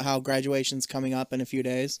talking about how graduation's coming up in a few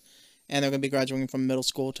days. And they're going to be graduating from middle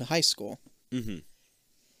school to high school. Mm-hmm.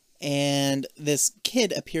 And this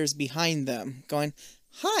kid appears behind them, going,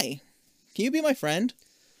 "Hi, can you be my friend?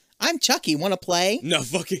 I'm Chucky. Want to play?" No,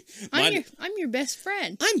 fucking... I'm your best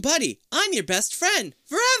friend. I'm Buddy. I'm your best friend.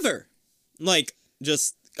 Forever. Like,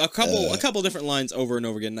 just a couple different lines over and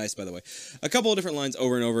over again. Nice, by the way. A couple of different lines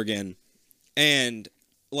over and over again. And,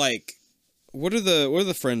 like, what are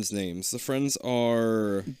the friends' names? The friends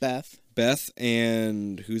are... Beth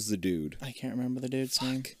and who's the dude? I can't remember the dude's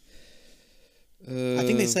name. I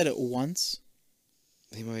think they said it once.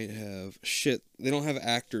 They might have... Shit, they don't have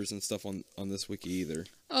actors and stuff on this wiki either.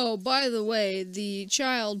 Oh, by the way, the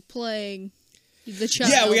child playing the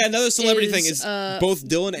child. Yeah, we got another celebrity is, thing. It's both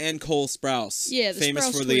Dylan and Cole Sprouse. Yeah, the famous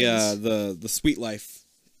Sprouse for twins. the Sweet Life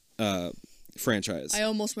franchise. I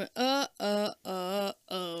almost went, and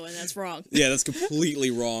that's wrong. Yeah, that's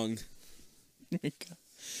completely wrong.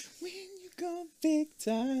 When you go big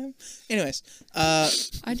time. Anyways,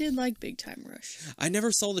 I did like Big Time Rush. I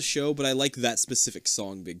never saw the show, but I like that specific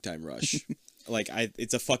song, Big Time Rush.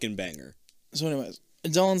 It's a fucking banger. so anyways,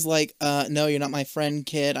 Dylan's like, "No, you're not my friend,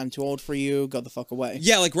 kid. I'm too old for you. Go the fuck away."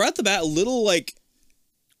 Yeah, like right at the bat, a little like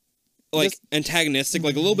Just antagonistic,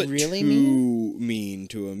 like a little bit really too mean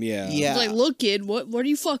to him. Yeah. Yeah. It's like, look, kid, what are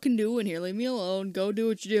you fucking doing here? Leave me alone. Go do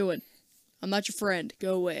what you're doing. I'm not your friend.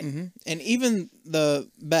 Go away. Mm-hmm. And even the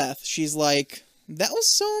Beth, she's like, "That was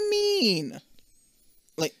so mean."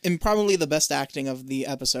 Like, and probably the best acting of the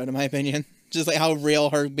episode, in my opinion. Just like how real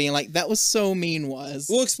her being like, "That was so mean" was.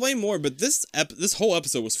 We'll explain more, but this whole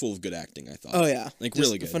episode was full of good acting, I thought. Oh yeah, Like, just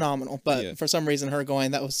really good. phenomenal. But Yeah. for some reason, her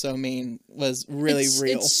going, "That was so mean" was really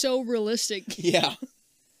real. It's so realistic. Yeah.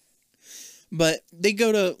 But they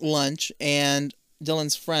go to lunch, and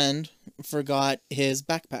Dylan's friend forgot his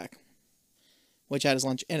backpack, which had his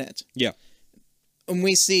lunch in it. Yeah. And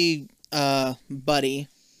we see Buddy,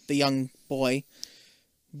 the young boy,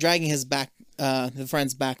 dragging his the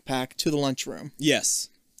friend's backpack to the lunchroom Yes.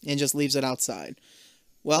 and just leaves it outside.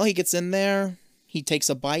 Well, he gets in there, he takes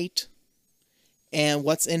a bite, and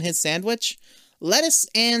what's in his sandwich? Lettuce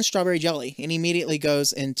and strawberry jelly, and he immediately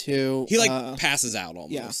goes into... He passes out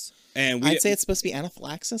almost. yeah. And I'd say it's supposed to be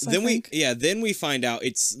anaphylaxis, I then think. then we find out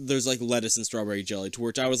there's like lettuce and strawberry jelly, to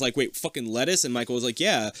which I was like, wait, fucking lettuce? And Michael was like,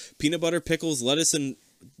 yeah, peanut butter, pickles, lettuce, and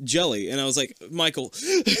jelly. And I was like, Michael,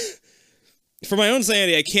 for my own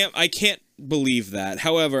sanity, I can't believe that.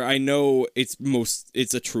 However, I know it's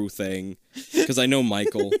a true thing because I know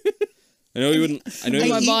Michael. I know he wouldn't. I know I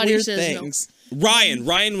My eat body weird says no. things.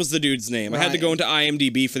 Ryan was the dude's name. I had to go Ryan. into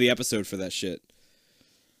IMDb for the episode for that shit.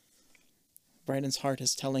 Brandon's heart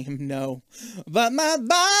is telling him no, but my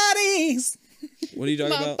body's... What are you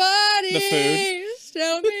talking My about? body. The food.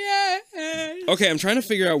 Tell me yes. Okay, I'm trying to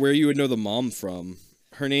figure out where you would know the mom from.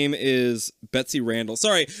 Her name is Betsy Randall.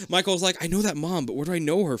 Sorry, Michael was like, I know that mom, but where do I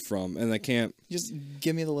know her from? And I can't. Just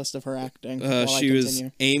give me the list of her acting while I She was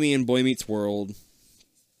continue. Amy in Boy Meets World.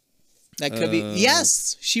 That could be...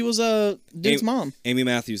 Yes! She was a dude's mom. Amy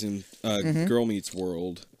Matthews in Girl Meets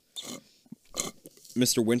World.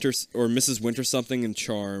 Mr. Winter or Mrs. Winter something in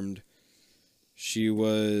Charmed. She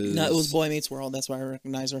was... No, it was Boy Meets World. That's where I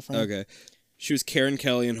recognize her from. Okay. She was Karen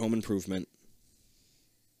Kelly in Home Improvement.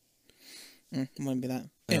 Wouldn't be that.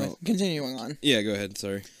 Anyway, Oh. continuing on. Yeah, go ahead.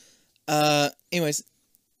 Sorry. Anyways,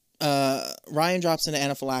 Ryan drops into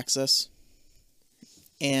anaphylaxis.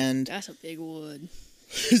 And That's a big wood.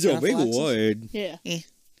 It's a big Anaphylaxis? word. Yeah.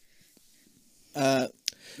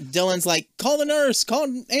 Dylan's like, call the nurse, call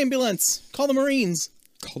an ambulance, call the Marines.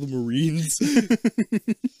 Call the Marines.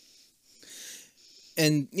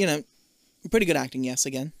 And, pretty good acting, yes,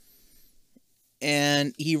 again.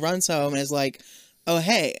 And he runs home and is like, oh,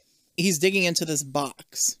 hey, he's digging into this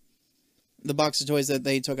box. The box of toys that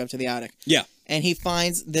they took up to the attic. Yeah. And he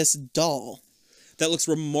finds this doll. That looks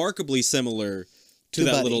remarkably similar to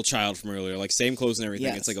that Buddy. little child from earlier. Like, same clothes and everything.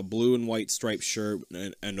 Yes. It's like a blue and white striped shirt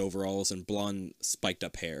and overalls and blonde spiked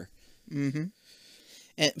up hair. And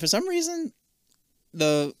for some reason,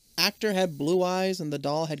 the actor had blue eyes and the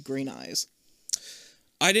doll had green eyes.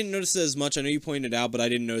 I didn't notice it as much. I know you pointed it out, but I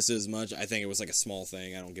didn't notice it as much. I think it was like a small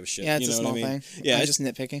thing. I don't give a shit. Yeah, it's you know a small what I mean? thing. Yeah, I'm it's just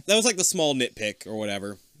nitpicking. that was like the small nitpick or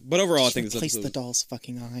whatever. But overall, I think it's Replace the doll's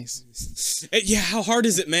fucking eyes. Yeah, how hard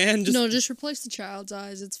is it, man? Just, No, just replace the child's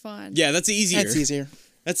eyes. It's fine. yeah, that's easier. That's easier.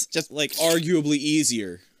 That's just like arguably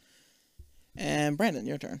easier. And Brandon,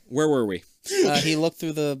 your turn. Where were we? He looked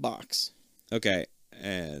through the box. Okay,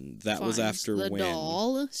 and that was Finds after the when?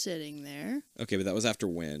 doll sitting there. Okay, but that was after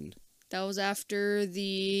when? That was after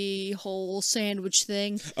the whole sandwich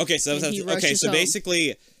thing. Okay, so that And was he after, okay, rushes so home.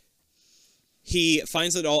 basically, he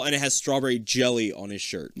finds it all, and it has strawberry jelly on his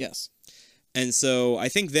shirt. Yes. And so I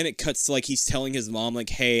think then it cuts to like he's telling his mom like,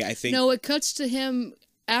 "Hey, I think." No, it cuts to him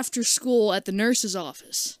after school at the nurse's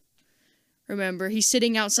office. Remember, he's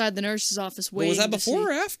sitting outside the nurse's office Well, waiting. was that to before see-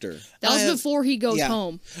 or after? That was I- before he goes yeah.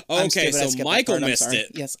 home. Oh, I'm okay, stupid, I so skipped that Michael part, I'm missed sorry.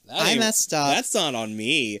 it. Yes, That I ain't- messed up. That's not on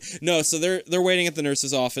me. No, so they're waiting at the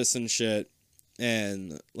nurse's office and shit,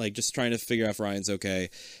 and like just trying to figure out if Ryan's okay.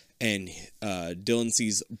 And Dylan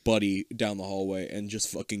sees Buddy down the hallway and just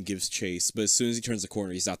fucking gives chase. But as soon as he turns the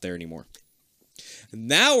corner, he's not there anymore.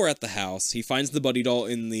 Now we're at the house. He finds the Buddy doll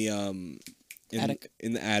in the Attic.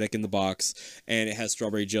 in the attic in the box, and it has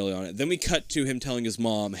strawberry jelly on it. Then we cut to him telling his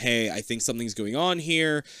mom, "Hey, I think something's going on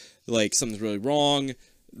here. Like something's really wrong.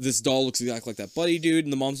 This doll looks exactly like that Buddy dude."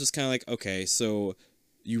 And the mom's just kind of like, "Okay, so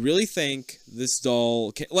you really think this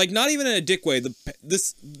doll can, like not even in a dick way?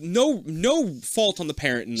 No fault on the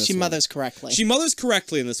parent in this. She one. mothers correctly. She mothers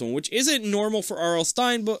correctly in this one, which isn't normal for R.L.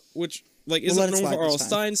 Stein, but which like We'll isn't let it normal slide for R.L. this time.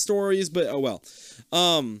 Stein stories. But oh well.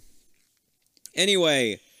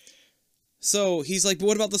 Anyway, so he's like, "But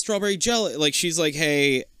what about the strawberry jelly?" Like she's like,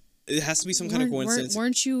 "Hey, it has to be some kind of coincidence."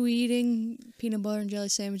 Weren't you eating peanut butter and jelly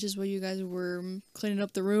sandwiches while you guys were cleaning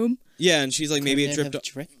up the room? Yeah, and she's like, "Maybe it Couldn't dripped."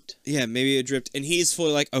 have dripped. Yeah, maybe it dripped. And he's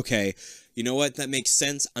fully like, "Okay, you know what? That makes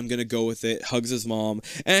sense. I'm gonna go with it." Hugs his mom,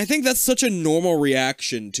 and I think that's such a normal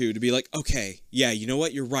reaction too, to be like, "Okay, yeah, you know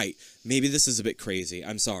what? You're right. Maybe this is a bit crazy.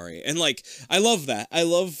 I'm sorry." And like, I love that. I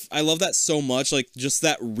love that so much. Like, just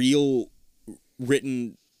that real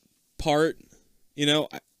written part. You know,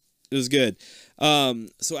 it was good.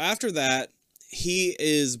 So after that, he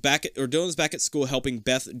is back at, or Dylan's back at school helping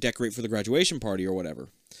Beth decorate for the graduation party or whatever.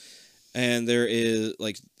 And there is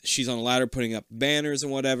like she's on a ladder putting up banners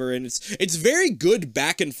and whatever, and it's very good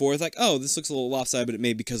back and forth. Like, oh, this looks a little lopsided, but it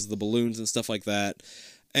may be because of the balloons and stuff like that.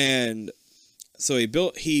 And so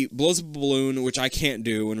he blows up a balloon, which I can't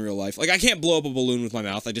do in real life. Like I can't blow up a balloon with my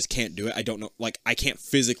mouth. I just can't do it. I don't know. Like I can't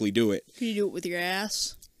physically do it. Can you do it with your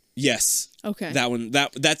ass? Yes. Okay. That one,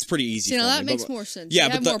 that's pretty easy. See, for now me, that makes but- more sense. Yeah,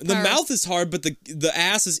 You have but more the power. mouth is hard, but the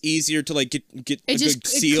ass is easier to like get a It good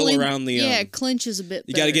seal around the. Yeah, it clinches a bit.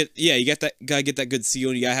 You better. gotta get that good seal.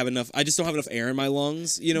 And you gotta have enough. I just don't have enough air in my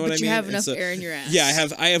lungs. You know what I But mean? you have And enough so- air in your ass. Yeah,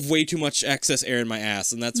 I have way too much excess air in my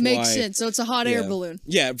ass, and that's Makes why. sense. So it's a hot air Yeah. balloon.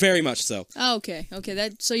 Yeah, very much so. Oh, okay.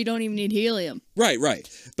 That so you don't even need helium. Right.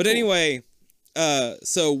 But anyway,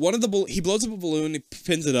 so one of he blows up a balloon, he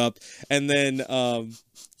pins it up, and then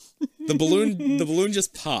the balloon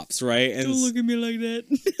just pops, right? And at me like that.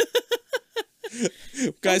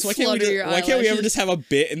 guys, why can't we ever eyelashes. just have a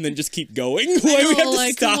bit and then just keep going? Why do we have to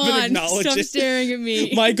like, stop come and on, acknowledge stop it? staring at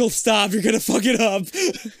me. Michael, stop! You're gonna fuck it up.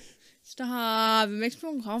 Stop! It makes me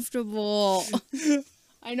uncomfortable.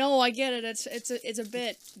 I know. I get it. It's a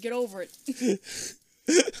bit. Get over it.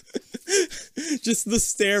 Just the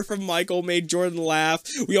stare from Michael made Jordan laugh.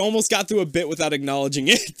 We almost got through a bit without acknowledging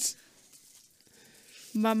it.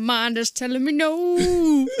 My mind is telling me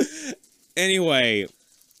no. Anyway,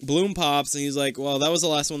 balloon pops and he's like, well, that was the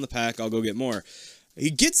last one in the pack. I'll go get more. He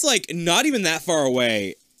gets like not even that far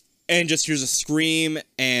away and just hears a scream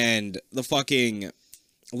and the fucking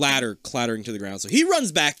ladder clattering to the ground. So he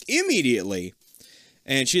runs back immediately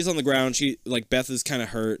and she's on the ground. Beth is kind of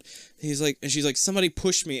hurt. She's like, somebody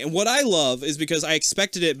pushed me. And what I love is because I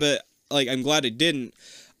expected it, but like, I'm glad it didn't.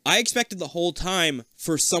 I expected the whole time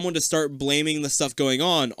for someone to start blaming the stuff going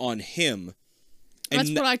on him. That's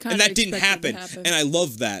what I kind of and that didn't happen. And I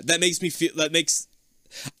love that. That makes me feel that makes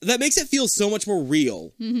it feel so much more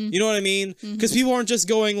real. Mm-hmm. You know what I mean? Because people aren't just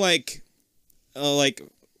going like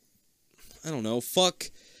I don't know, fuck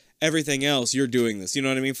everything else. You're doing this. You know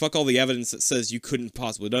what I mean? Fuck all the evidence that says you couldn't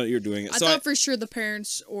possibly do it. You're doing it. I thought for sure the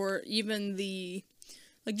parents or even the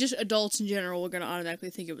just adults in general were gonna automatically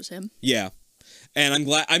think it was him. Yeah. And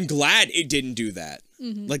I'm glad it didn't do that.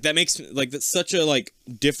 Mm-hmm. Like that makes that's such a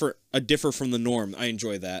differ from the norm. I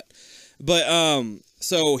enjoy that. But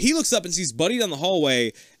so he looks up and sees Buddy down the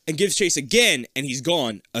hallway and gives chase again and he's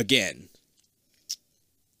gone again.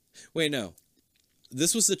 Wait, no.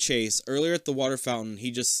 This was the chase. Earlier at the water fountain,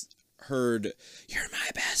 he just heard, "You're my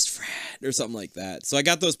best friend," or something like that. So I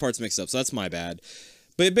got those parts mixed up. So that's my bad.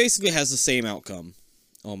 But it basically has the same outcome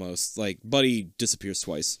almost. Like Buddy disappears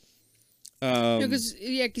twice. Because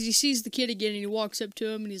he sees the kid again and he walks up to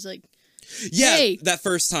him and he's like, Yeah, hey. that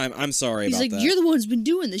first time. I'm sorry he's about like, that. you're the one who's been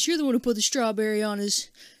doing this. You're the one who put the strawberry on his.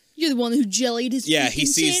 You're the one who jellied his. Yeah, he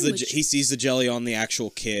sees sandwich. he sees the jelly on the actual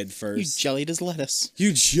kid You first. jellied his lettuce.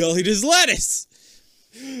 You jellied his lettuce.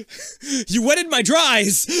 You wetted my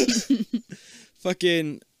dries.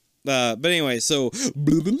 Fucking. But anyway, so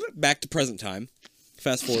back to present time.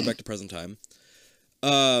 Fast forward back to present time.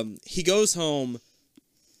 He goes home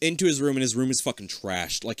into his room and his room is fucking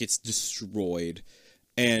trashed, like it's destroyed.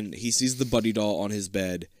 And he sees the Buddy doll on his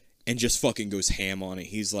bed and just fucking goes ham on it.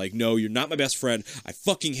 He's like, "No, you're not my best friend. I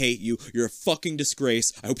fucking hate you. You're a fucking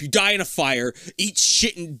disgrace. I hope you die in a fire. Eat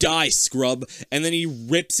shit and die, scrub." And then he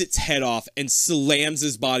rips its head off and slams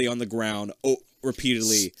his body on the ground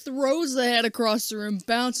repeatedly. Throws the head across the room,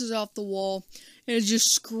 bounces off the wall, and is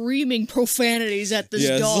just screaming profanities at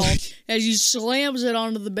this doll as he slams it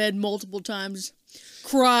onto the bed multiple times.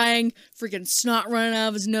 Crying, freaking snot running out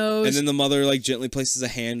of his nose. And then the mother like gently places a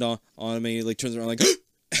hand on him and he like turns around like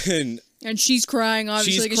and she's crying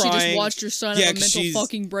obviously because she just crying. watched her son have a 'cause mental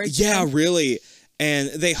fucking breakdown. Yeah, really. And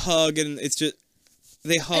they hug and it's just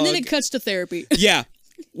they hug. And then it cuts to therapy. Yeah.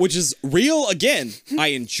 Which is real again. I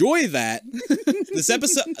enjoy that. This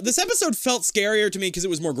episode felt scarier to me because it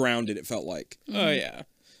was more grounded, it felt like. Oh yeah.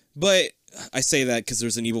 But I say that because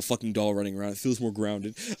there's an evil fucking doll running around. It feels more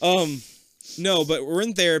grounded. No, but we're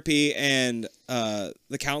in therapy and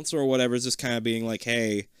the counselor or whatever is just kind of being like,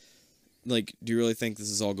 "Hey, like, do you really think this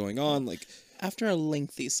is all going on?" Like, After a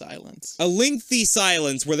lengthy silence. a lengthy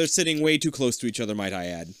silence where they're sitting way too close to each other, might I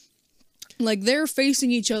add. Like they're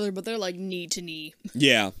facing each other, but they're like knee to knee.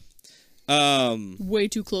 Yeah. Way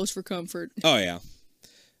too close for comfort. Oh yeah.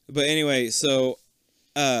 But anyway, so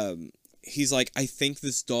he's like, "I think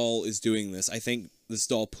this doll is doing this. I think this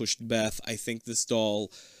doll pushed Beth. I think this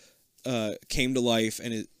doll came to life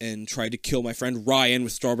and tried to kill my friend Ryan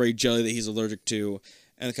with strawberry jelly that he's allergic to."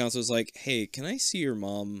 And the counselor's like, "Hey, can I see your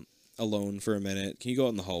mom alone for a minute? Can you go out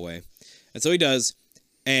in the hallway?" And so he does,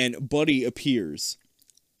 and Buddy appears.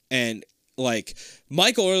 And like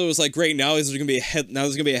Michael earlier was like, "Great, now there's gonna be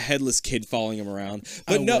a headless kid following him around."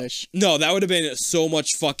 But I wish. no, that would have been so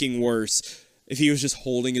much fucking worse if he was just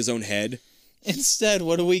holding his own head. Instead,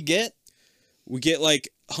 what do we get? We get like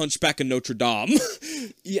Hunchback of Notre Dame.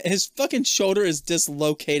 Yeah, his fucking shoulder is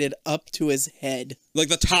dislocated up to his head. Like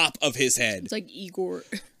the top of his head. It's like Igor.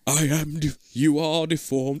 You are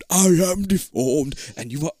deformed. I am deformed,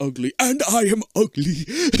 and you are ugly, and I am ugly.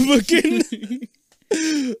 Fucking.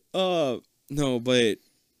 No, but.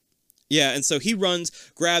 Yeah, and so he runs,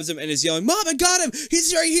 grabs him, and is yelling, "Mom, I got him!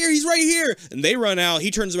 He's right here! He's right here!" And they run out.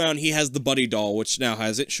 He turns around. He has the Buddy doll, which now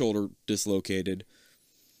has its shoulder dislocated.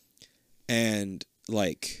 And,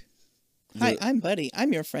 like... Hi, I'm Buddy.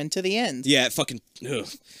 I'm your friend to the end. Yeah, fucking... Ugh.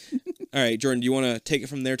 All right, Jordan, do you want to take it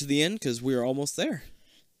from there to the end? Because we're almost there.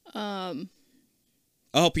 I'll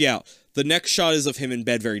help you out. The next shot is of him in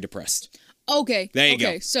bed, very depressed. Okay. There you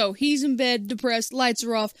go. So he's in bed, depressed, lights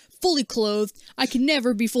are off, fully clothed. I can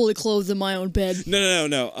never be fully clothed in my own bed.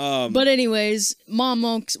 No. But anyways, Mom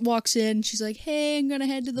walks in. She's like, "Hey, I'm gonna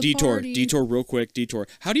head to the party." Detour, real quick. Detour.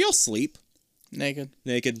 How do y'all sleep?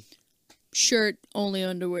 Naked. Shirt, only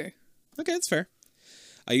underwear. Okay, that's fair.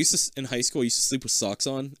 In high school, I used to sleep with socks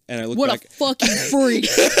on, and I look What back. a fucking freak!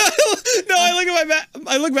 No,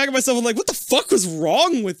 I look back at myself. I'm like, what the fuck was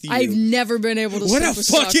wrong with you? I've never been able to what sleep a with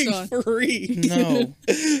socks fucking on. freak! No.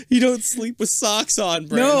 You don't sleep with socks on,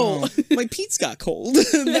 bro. No. My Pete's got cold.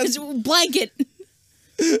 That's blanket.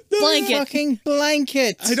 Blanket. Fucking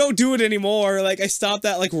blanket. I don't do it anymore. Like, I stopped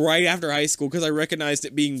that like right after high school because I recognized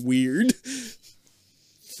it being weird.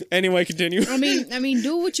 Anyway, continue. I mean,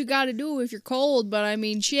 do what you gotta do if you're cold, but I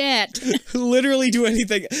mean, shit. Literally do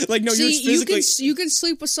anything. Like, no, See, you're physically... you can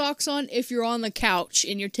sleep with socks on if you're on the couch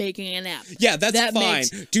and you're taking a nap. Yeah, that's fine.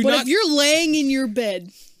 But if you're laying in your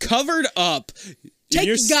bed, covered up, take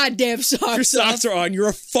your goddamn socks off. Your socks are on. You're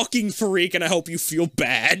a fucking freak, and I hope you feel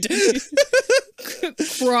bad.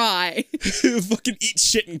 Cry. Fucking eat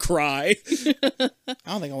shit and cry. I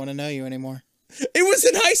don't think I want to know you anymore. It was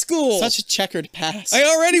in high school. Such a checkered past. I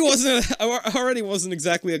already wasn't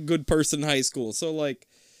exactly a good person in high school. So like,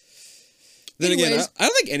 then Anyways, again, I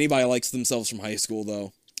don't think anybody likes themselves from high school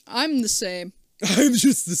though. I'm the same. I'm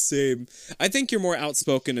just the same. I think you're more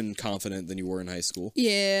outspoken and confident than you were in high school.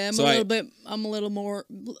 Yeah, I'm a little more.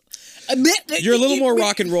 You're a little more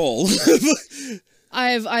rock and roll.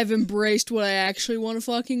 I've embraced what I actually want to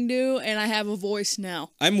fucking do, and I have a voice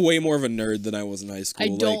now. I'm way more of a nerd than I was in high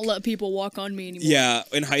school. I don't let people walk on me anymore. Yeah,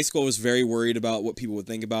 in high school I was very worried about what people would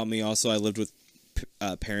think about me. Also, I lived with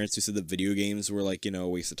parents who said that video games were like, a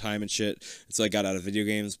waste of time and shit. And so I got out of video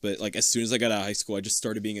games. But like as soon as I got out of high school, I just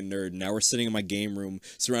started being a nerd. Now we're sitting in my game room,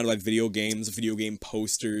 surrounded by video games, video game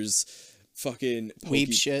posters, fucking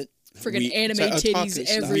weeb shit. Freaking anime titties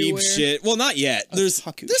everywhere. Weeb shit. Well, not yet. There's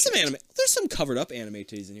some shit. There's some covered up anime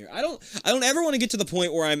titties in here. I don't ever want to get to the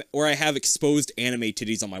point where I have exposed anime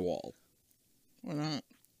titties on my wall. Why not?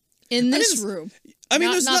 In this room. I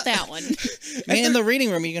mean, there's not that one. Man, in the reading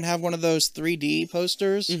room, you can have one of those 3D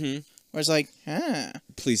posters where it's like,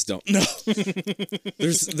 Please don't. No.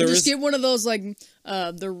 Just get one of those like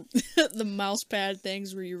the mouse pad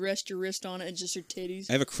things where you rest your wrist on it and just your titties.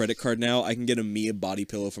 I have a credit card now. I can get a Mia body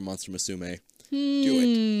pillow from Monster Musume. Do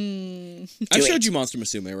it. I showed you Monster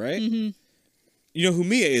Musume, right? Mm-hmm. You know who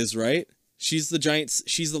Mia is, right? She's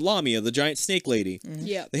the Lamia, the giant snake lady. Mm-hmm.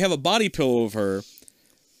 Yeah. They have a body pillow of her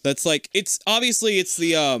that's like, it's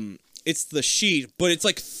the sheet, but it's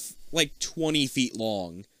like 20 feet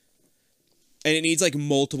long. And it needs like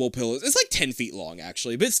multiple pillows. It's like 10 feet long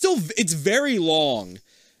actually, but it's very long.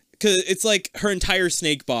 Cause it's like her entire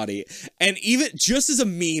snake body. And even just as a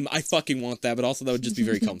meme, I fucking want that, but also that would just be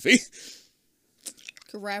very comfy.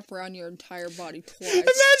 Could wrap around your entire body twice. Imagine,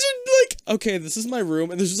 like, okay, this is my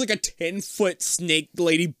room, and there's just, like, a 10-foot snake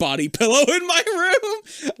lady body pillow in my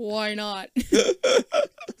room. Why not?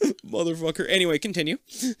 Motherfucker. Anyway, continue.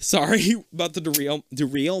 Sorry about the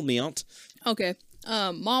derailment. Okay.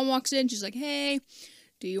 Mom walks in. She's like, "Hey,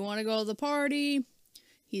 do you want to go to the party?"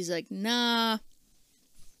 He's like, "Nah,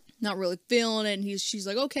 not really feeling it." And she's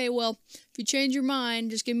like, "Okay, well, if you change your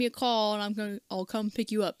mind, just give me a call, and I'll come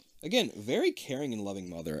pick you up." Again, very caring and loving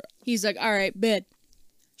mother. He's like, "All right, bet."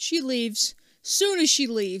 She leaves. Soon as she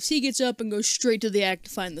leaves, he gets up and goes straight to the act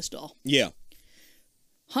to find this doll. Yeah.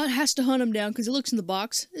 Has to hunt him down because he looks in the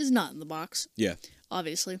box. It's not in the box. Yeah.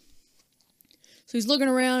 Obviously. So he's looking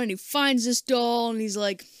around and he finds this doll and he's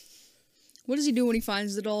like, what does he do when he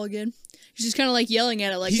finds the doll again? He's just kind of like yelling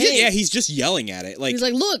at it like, hey. Yeah, he's just yelling at it. Like, he's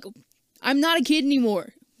like, look, I'm not a kid anymore.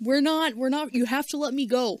 We're not, you have to let me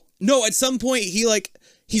go. No, at some point he's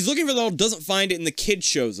looking for the doll, doesn't find it, and the kid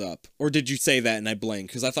shows up. Or did you say that and I blanked?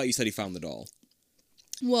 Because I thought you said he found the doll.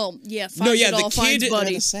 Well, yeah, finds the doll, finds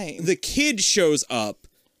Buddy. The kid shows up,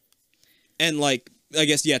 and like, I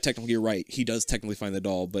guess, yeah, technically you're right. He does technically find the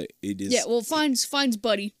doll, but it is... Yeah, well, finds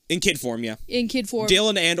Buddy. In kid form, yeah. In kid form.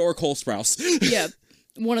 Dylan and or Cole Sprouse. Yeah,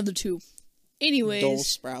 one of the two. Anyways. Dole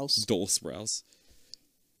Sprouse. Dole Sprouse.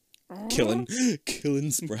 killing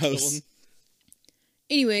Sprouse.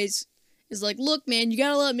 Anyways, it's like, look, man, you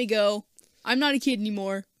gotta let me go. I'm not a kid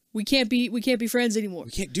anymore. We can't be friends anymore.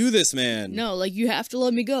 We can't do this, man. No, like, you have to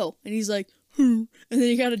let me go. And he's like, and then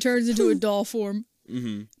he kind of turns into a doll form,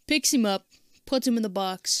 picks him up, puts him in the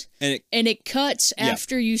box, and it cuts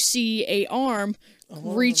after you see a arm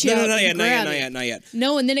reach out and grab it. Not yet.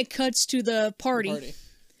 No, and then it cuts to the party.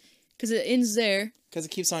 Because it ends there. Because it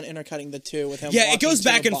keeps on intercutting the two with him. Yeah, it goes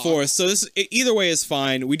back and forth. So either way is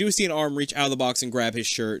fine. We do see an arm reach out of the box and grab his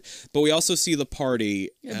shirt, but we also see the party.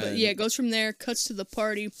 But it goes from there, cuts to the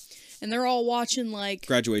party, and they're all watching like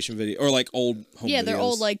graduation video or like old home videos. they're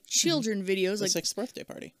all like children videos, The like 6th birthday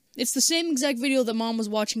party. It's the same exact video that Mom was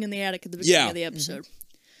watching in the attic at the beginning of the episode.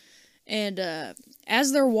 And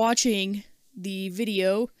as they're watching the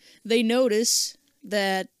video, they notice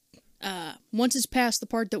that once it's past the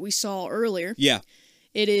part that we saw earlier,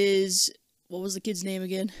 it is, what was the kid's name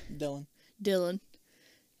again? Dylan.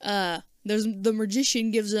 There's the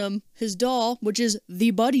magician gives him his doll, which is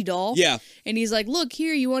the Buddy doll. Yeah. And he's like, look,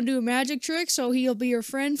 here, you want to do a magic trick so he'll be your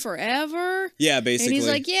friend forever? Yeah, basically. And he's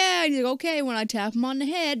like, yeah. And he's like, okay, when I tap him on the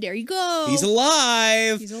head, there you go. He's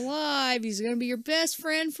alive. He's alive. He's going to be your best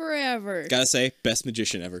friend forever. Gotta say, best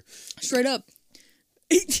magician ever. Straight up.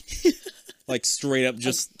 Like, straight up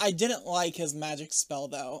just... I didn't like his magic spell,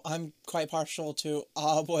 though. I'm quite partial to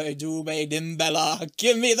Abwe Dube Dimbella.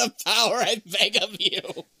 Give me the power, I beg of you.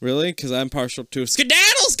 Really? Because I'm partial to...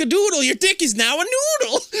 Skedaddle, skadoodle, your dick is now a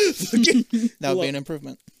noodle! That would be an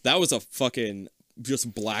improvement. That was a fucking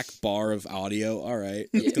just black bar of audio. All right.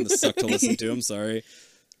 It's going to suck to listen to. I'm sorry.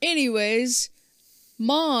 Anyways,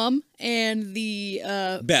 Mom and the...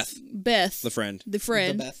 Beth. The friend.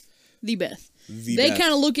 The Beth. They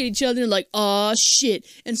kind of look at each other and like, aw, shit.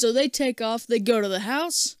 And so they take off. They go to the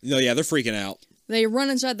house. No, yeah, they're freaking out. They run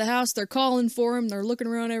inside the house. They're calling for him. They're looking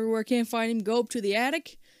around everywhere. Can't find him. Go up to the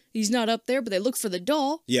attic. He's not up there, but they look for the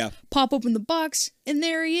doll. Yeah. Pop open the box, and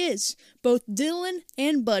there he is. Both Dylan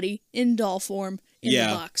and Buddy in doll form in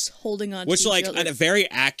the box, holding on to each other. Which, a very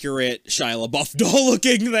accurate Shia LaBeouf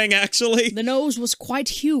doll-looking thing, actually. The nose was quite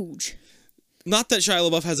huge. Not that Shia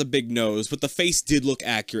LaBeouf has a big nose, but the face did look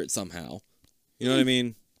accurate somehow. You know what I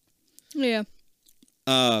mean? Yeah.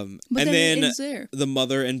 But and then the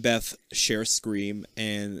mother and Beth share a scream,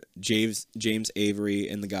 and James Avery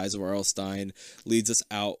and the guys of R.L. Stine leads us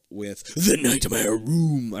out with the Nightmare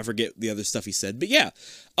Room. I forget the other stuff he said, but yeah.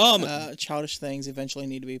 Childish things eventually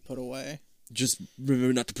need to be put away. Just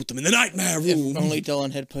remember not to put them in the Nightmare Room. If only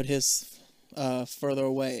Dylan had put his further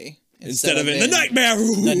away. Instead of in the Nightmare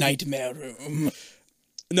Room. The Nightmare Room.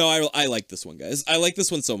 No, I like this one, guys. I like this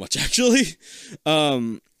one so much, actually.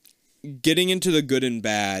 Getting into the good and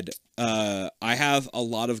bad, I have a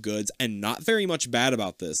lot of goods and not very much bad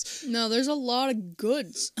about this. No, there's a lot of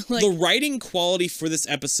goods. The writing quality for this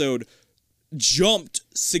episode jumped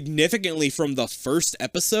significantly from the first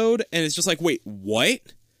episode, and it's just like, wait, what?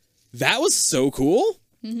 That was so cool?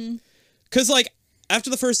 Mm-hmm. Because, after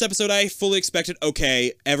the first episode, I fully expected,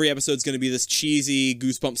 okay, every episode's going to be this cheesy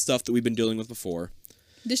Goosebumps stuff that we've been dealing with before.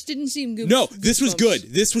 This didn't seem good. No, this was good.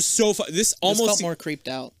 This was so fun. This almost felt more creeped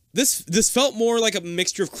out. This felt more like a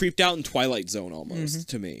mixture of Creeped Out and Twilight Zone almost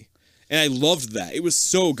to me. And I loved that. It was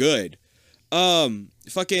so good.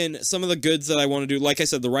 Fucking some of the goods that I want to do, like I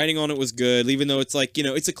said, the writing on it was good, even though it's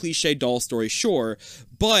it's a cliche doll story, sure,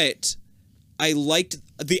 but I liked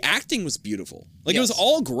the acting was beautiful. It was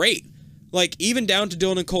all great. Even down to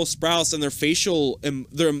Dylan and Cole Sprouse and their facial,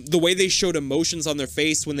 the way they showed emotions on their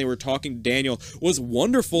face when they were talking to Daniel was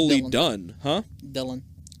wonderfully done. Huh?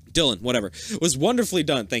 Dylan, whatever. It was wonderfully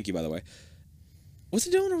done. Thank you, by the way. Was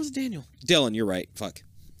it Dylan or was it Daniel? Dylan, you're right. Fuck.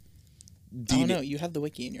 Oh, no, you have the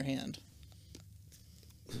wiki in your hand.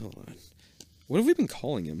 Hold on. What have we been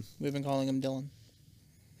calling him? We've been calling him Dylan.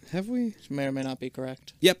 Have we? Which may or may not be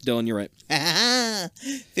correct. Yep, Dylan, you're right.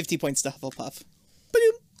 50 points to Hufflepuff.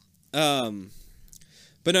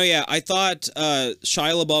 But no, yeah, I thought Shia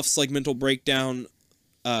LaBeouf's mental breakdown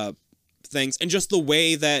things and just the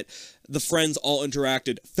way that the friends all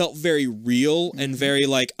interacted felt very real and very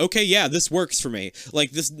okay, yeah, this works for me.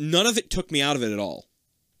 This, none of it took me out of it at all.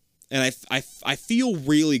 And I feel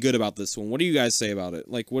really good about this one. What do you guys say about it?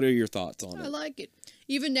 What are your thoughts on it? I like it.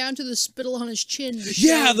 Even down to the spittle on his chin.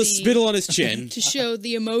 The spittle on his chin. To show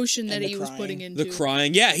the emotion that he was putting into. The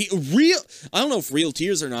crying. Yeah, I don't know if real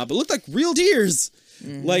tears or not, but it looked like real tears.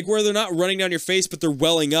 Mm-hmm. Where they're not running down your face, but they're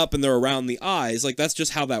welling up and they're around the eyes. That's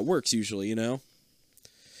just how that works usually, you know?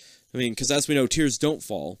 I mean, because as we know, tears don't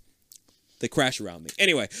fall. They crash around me.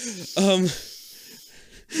 Anyway. I'm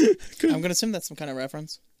going to assume that's some kind of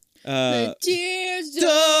reference. The tears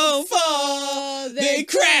don't fall, they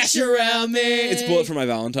crash around me. It's Bullet for My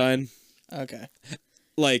Valentine. Okay.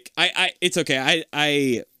 Like, it's okay.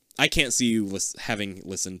 I can't see you having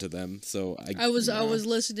listened to them, so I was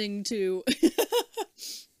listening to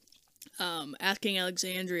Asking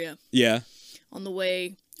Alexandria yeah. on the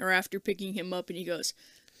way or after picking him up, and he goes,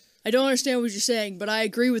 I don't understand what you're saying, but I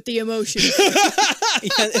agree with the emotion.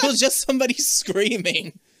 Yeah, it was just somebody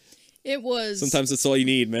screaming. It was. Sometimes that's all you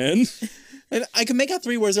need, man. And I can make out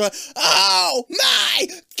 3 words. Like, oh my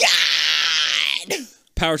god!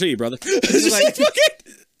 Power to you, brother. Like,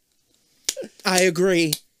 I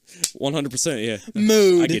agree. 100%, yeah.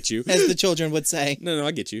 Mood. I get you. As the children would say. No,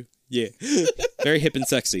 I get you. Yeah. Very hip and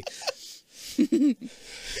sexy. But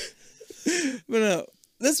no,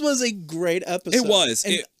 this was a great episode. It was.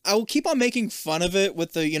 And I will keep on making fun of it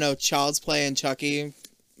with the, Child's Play and Chucky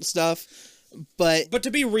stuff. But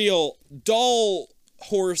to be real, doll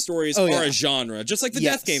horror stories Oh, are yeah. a genre. Just like the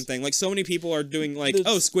Yes. Death Game thing. Like, so many people are doing, like,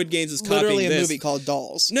 There's Squid Games is copying literally a this. movie called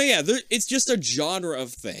Dolls. No, yeah, it's just a genre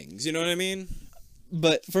of things. You know what I mean?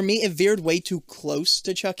 But for me, it veered way too close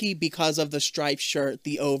to Chucky because of the striped shirt,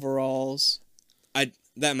 the overalls.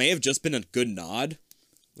 That may have just been a good nod,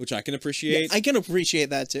 which I can appreciate. I can appreciate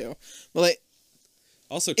that too. But like,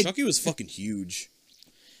 Also, Chucky was fucking huge.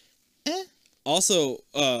 eh. Also,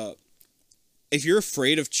 if you're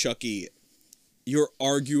afraid of Chucky, you're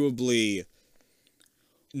arguably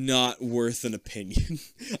not worth an opinion.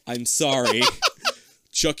 I'm sorry.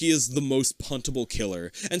 Chucky is the most puntable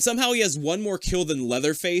killer. And somehow he has one more kill than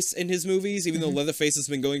Leatherface in his movies, even though Leatherface has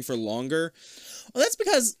been going for longer. Well, that's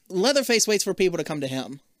because Leatherface waits for people to come to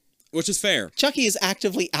him. Which is fair. Chucky is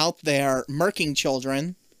actively out there murking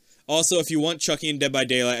children. Also, if you want Chucky in Dead by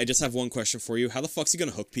Daylight, I just have one question for you. How the fuck's he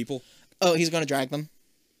gonna hook people? Oh, he's going to drag them.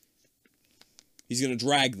 He's gonna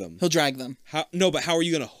drag them. He'll drag them. No, but how are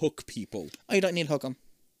you gonna hook people? Oh, you don't need to hook them.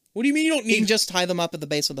 What do you mean you don't You can need... just tie them up at the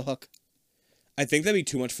base of the hook. I think that'd be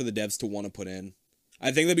too much for the devs to want to put in.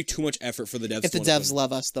 I think that'd be too much effort for the devs If to the wanna put devs in.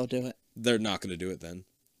 love us, they'll do it. They're not gonna do it then.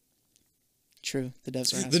 True, the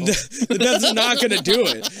devs are The, assholes. the devs are not gonna do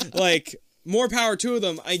it. Like, more power to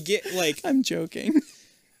them. I get, like... I'm joking.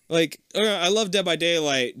 I love Dead by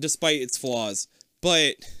Daylight, despite its flaws.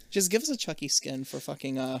 But... Just give us a Chucky skin for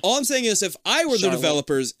fucking, all I'm saying is, if I were the Charlotte.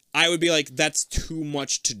 developers, I would be like, that's too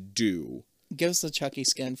much to do. give us a Chucky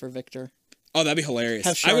skin for Victor. Oh, that'd be hilarious.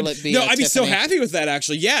 Have Charlotte be I'd be so Tiffany. happy with that,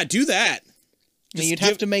 actually. Yeah, do that. I mean, you'd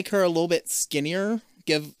have to make her a little bit skinnier.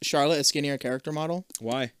 Give Charlotte a skinnier character model.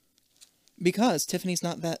 Why? Because Tiffany's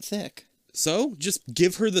not that thick. So, just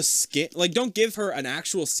give her the skin. Like, don't give her an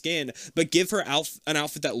actual skin, but give her an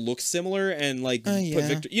outfit that looks similar and, like, put yeah.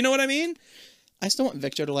 Victor... You know what I mean? I still want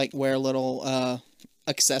Victor to, like, wear little,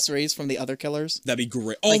 accessories from the other killers. That'd be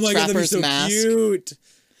great. Oh Like my god, that'd be Trapper's so mask. cute.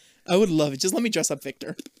 I would love it. Just let me dress up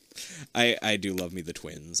Victor. I do love me the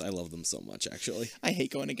twins. I love them so much, actually. I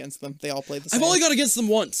hate going against them. They all play the same. I've only gone against them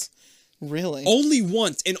once. Really? Only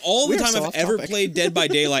once. In all the We are time so I've off ever topic. played Dead by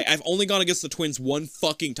Daylight, I've only gone against the twins one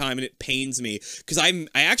fucking time, and it pains me. Because I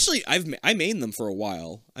mained them for a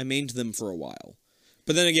while.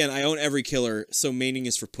 But then again, I own every killer, so maining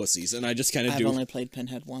is for pussies, and I just kind of I've do... only played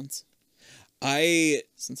Pinhead once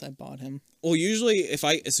since I bought him. Well, usually, as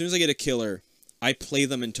soon as I get a killer, I play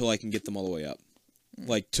them until I can get them all the way up.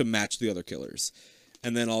 Like, to match the other killers.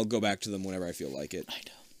 And then I'll go back to them whenever I feel like it.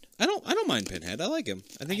 I don't mind Pinhead. I like him.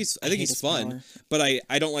 I think he's hate he's his fun. power. But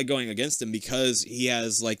I don't like going against him because he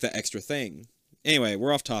has like the extra thing. Anyway,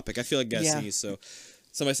 we're off topic. I feel like guys Yeah. sneeze, so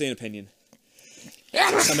somebody say an opinion.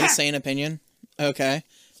 Somebody say an opinion. Okay.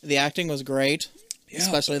 The acting was great. Yeah.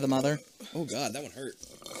 Especially the mother. Oh god, that one hurt.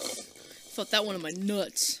 Felt that one in my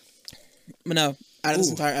nuts. But no, out of this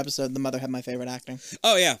Ooh. entire episode, the mother had my favorite acting.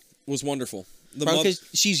 Oh yeah, was wonderful. Probably because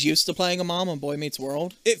she's used to playing a mom on Boy Meets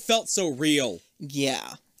World. It felt so real.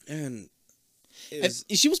 Yeah. And it was,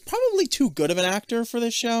 She was probably too good of an actor for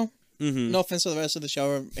this show. Mhm. No offense to the rest of the show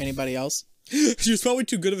or anybody else. she was probably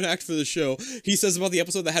too good of an actor for the show. He says about the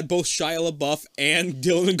episode that had both Shia LaBeouf and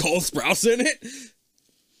Dylan and Cole Sprouse in it.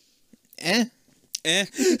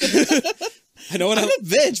 I know what I'm a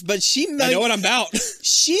bitch, but I know what I'm about.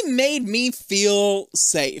 she made me feel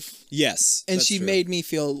safe. Yes. And that's she true. made me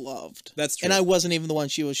feel loved. That's true. And I wasn't even the one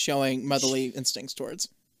she was showing motherly instincts towards.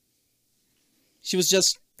 She was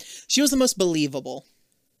the most believable.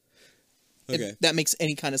 Okay. If that makes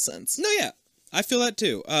any kind of sense. No, yeah. I feel that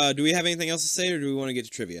too. Do we have anything else to say, or do we want to get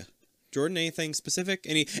to trivia? Jordan, anything specific?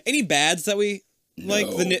 Any bads that we like?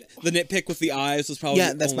 The nitpick with the eyes was probably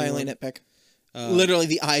Yeah, that's my only nitpick. Literally,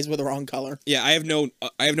 the eyes were the wrong color. Yeah, I have no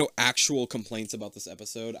actual complaints about this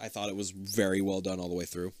episode. I thought it was very well done all the way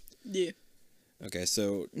through. Yeah. Okay,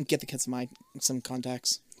 so Get the kid some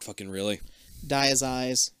contacts. fucking really. Dye his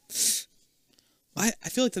eyes. I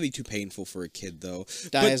feel like that'd be too painful for a kid though.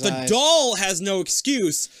 Dye But his the eyes. doll has no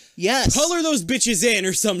excuse. Yes. Color those bitches in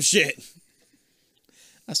or some shit.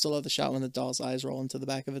 I still love the shot when the doll's eyes roll into the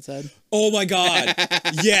back of its head. Oh my god.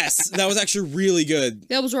 Yes, that was actually really good.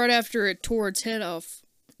 That was right after it tore its head off.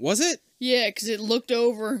 Was it? Yeah, because it looked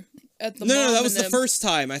over at the No, mom that was and the them. first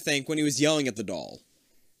time I think when he was yelling at the doll,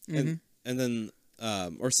 and then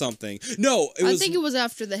or something. No, it was. I think it was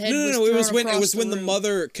after the head. No. Was It was thrown when across the room.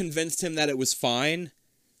 mother convinced him that it was fine,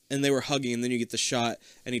 and they were hugging, and then you get the shot,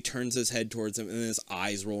 and he turns his head towards him, and then his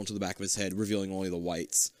eyes roll into the back of his head, revealing only the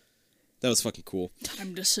whites. That was fucking cool.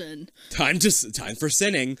 Time to sin. Time for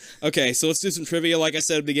sinning. Okay, so let's do some trivia. Like I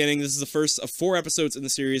said at the beginning, this is the first of 4 episodes in the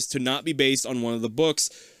series to not be based on one of the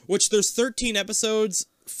books, which there's 13 episodes,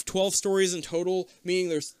 12 stories in total, meaning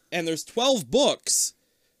there's 12 books.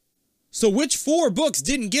 So which 4 books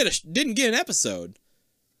didn't get an episode?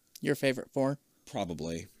 Your favorite 4?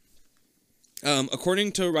 Probably.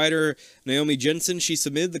 According to writer Naomi Jensen, she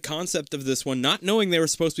submitted the concept of this one not knowing they were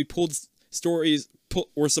supposed to be pulled stories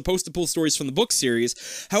from the book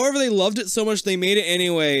series. However, they loved it so much they made it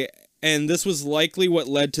anyway, and this was likely what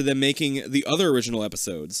led to them making the other original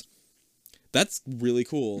episodes. That's really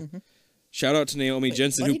cool. Shout out to Naomi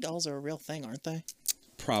Jensen, Buddy who dolls are a real thing, aren't they?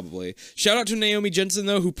 probably. Shout out to Naomi Jensen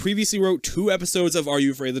though, who previously wrote 2 episodes of Are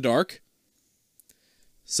You Afraid of the Dark?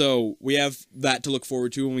 So we have that to look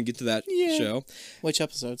forward to when we get to that show. Which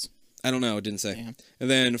episodes? I don't know, it didn't say. Damn. And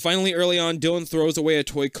then finally, early on, Dylan throws away a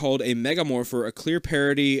toy called a Megamorpher, a clear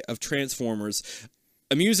parody of Transformers.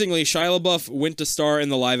 Amusingly, Shia LaBeouf went to star in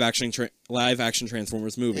the live-action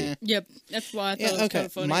Transformers movie. Eh. Yep, that's why I thought Yeah, it was okay. kind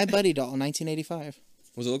of funny. My Buddy doll, 1985.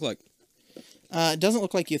 What does it look like? It doesn't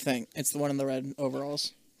look like you think. It's the one in the red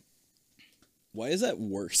overalls. Why is that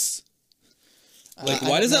worse? I Why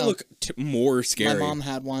don't does that know. look more scary? My mom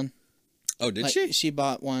had one. Oh, did Like, she? She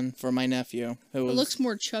bought one for my nephew. Who It was, looks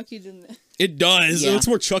more Chucky than that. It does. Yeah. It looks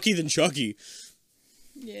more Chucky than Chucky.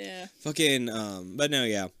 Yeah. Fucking, but no,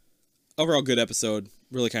 yeah. Overall, good episode.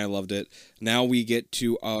 Really kind of loved it. Now we get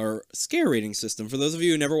to our scare rating system. For those of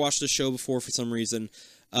you who never watched the show before for some reason,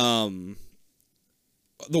 the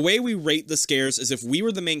way we rate the scares is if we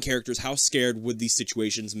were the main characters, how scared would these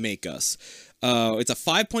situations make us? It's a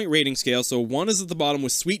 5-point rating scale. So 1 is at the bottom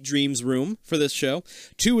with Sweet Dreams Room for this show.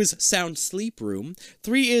 2 is Sound Sleep Room.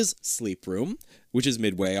 3 is Sleep Room, which is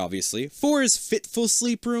midway, obviously. 4 is Fitful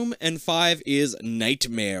Sleep Room. And 5 is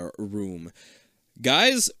Nightmare Room.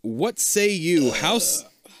 Guys, what say you?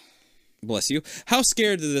 Bless you. How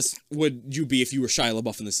scared of this would you be if you were Shia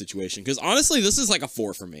LaBeouf in this situation? Because honestly, this is like a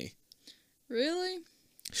 4 for me. Really?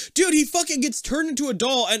 Dude, he fucking gets turned into a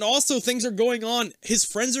doll, and also things are going on. His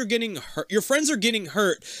friends are getting hurt. Your friends are getting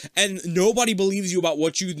hurt, and nobody believes you about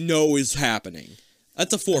what you know is happening.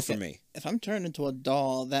 That's a 4 for me. if I'm turned into a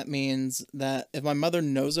doll, that means that if my mother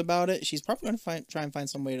knows about it, she's probably going to try and find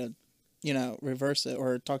some way to, reverse it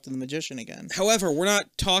or talk to the magician again. However, we're not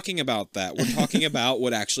talking about that. We're talking about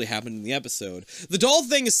what actually happened in the episode. The doll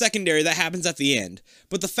thing is secondary. That happens at the end.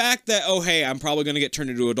 But the fact that, oh, hey, I'm probably going to get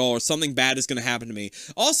turned into a doll or something bad is going to happen to me.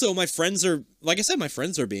 Also, my friends are, like I said, my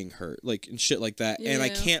friends are being hurt, like, and shit like that. And I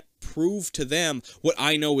Yeah. can't prove to them what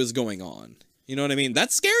I know is going on. You know what I mean?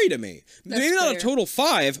 That's scary to me. That's Maybe not a fair. total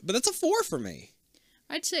 5, but that's a 4 for me.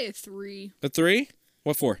 I'd say a 3. A 3?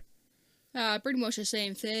 What for? Pretty much the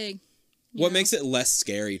same thing. What makes it less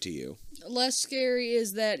scary to you? Less scary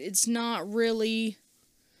is that it's not really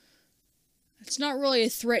a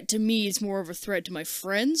threat to me. It's more of a threat to my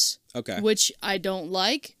friends, Okay. which I don't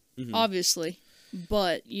like, Mm-hmm. obviously.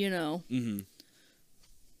 But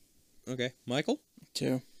Okay. Michael?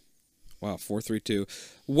 2. Wow, 4-3-2.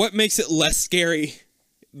 What makes it less scary?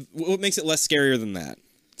 What makes it less scarier than that?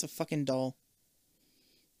 It's a fucking doll.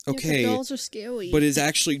 Okay, dolls are scary. but is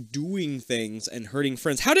actually doing things and hurting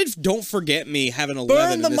friends. How did Don't Forget Me have an 11?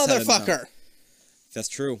 Burn the and this had a 9? motherfucker! That's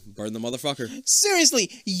true. Burn the motherfucker. Seriously,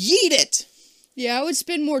 yeet it! Yeah, I would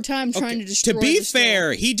spend more time trying to destroy. To be this doll.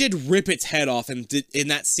 fair, he did rip its head off, and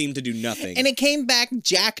that seemed to do nothing. And it came back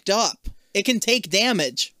jacked up. It can take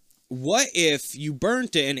damage. What if you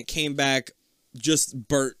burnt it and it came back just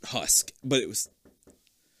burnt husk? But it was...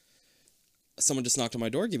 Someone just knocked on my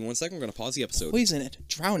door. Give me 1 second. I'm going to pause the episode. Poison it,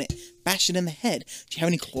 drown it, bash it in the head. Do you have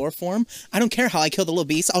any chloroform? I don't care how I kill the little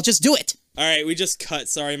beast, I'll just do it! All right, we just cut.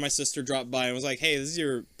 Sorry, my sister dropped by and was like, hey, this is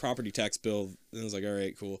your property tax bill. And I was like, all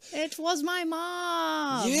right, cool. It was my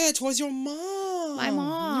mom. Yeah, it was your mom. My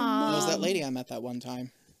mom. It was that lady I met that one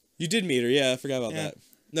time. You did meet her. Yeah, I forgot about Yeah. that.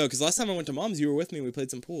 No, because last time I went to Mom's, you were with me. We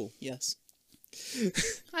played some pool. Yes.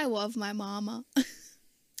 I love my mama.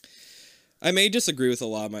 I may disagree with a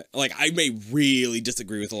lot of my I may really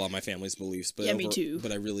disagree with a lot of my family's beliefs, but Yeah, me too.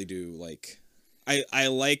 But I really do I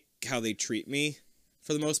like how they treat me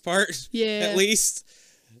for the most part. Yeah. At least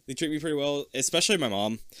they treat me pretty well, especially my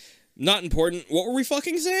mom. Not important. What were we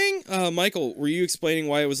fucking saying? Michael, were you explaining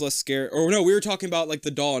why it was less scary? Or no, we were talking about like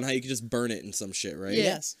the doll and how you could just burn it and some shit, right? Yeah.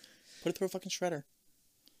 Yes. Put it through a fucking shredder.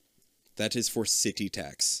 That is for city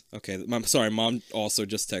tax. Okay, I'm sorry. Mom also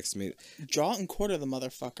just texted me. Draw and quarter the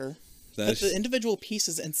motherfucker. Put That the individual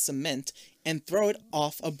pieces in cement and throw it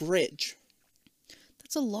off a bridge.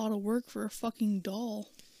 That's a lot of work for a fucking doll.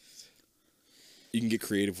 you can get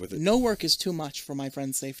creative with it. No work is too much for my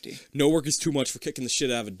friend's safety. No work is too much for kicking the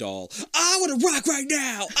shit out of a doll. I want to rock right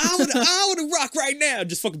now. I want to rock right now.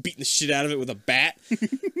 Just fucking beating the shit out of it with a bat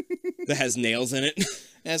that has nails in it.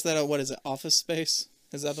 Is that what is it? Office Space?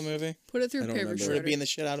 Is that the movie? Put it through I a don't paper remember. Where shredder. it being the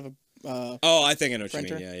shit out of a. Oh, I think I know what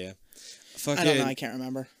Printer? you mean. Yeah. Fucking, I don't know. I can't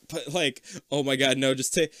remember. But like, oh my god, no!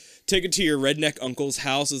 Just take it to your redneck uncle's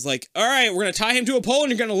house. Is like, all right, we're gonna tie him to a pole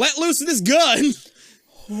and you're gonna let loose with this gun.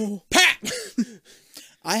 Pat.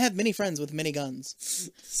 I have many friends with mini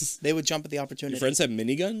guns. They would jump at the Your opportunity. friends have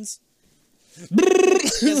miniguns.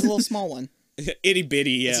 He has a little small one. Itty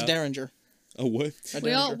bitty, yeah. It's a Derringer. Oh what? A We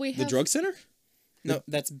Derringer. we The have drug center? No,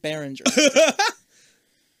 that's Behringer. I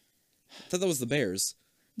thought that was the Bears.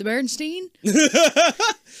 the Berenstein.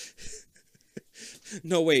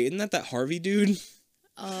 No, wait, isn't that Harvey dude?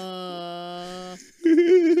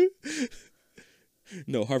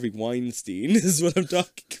 No, Harvey Weinstein is what I'm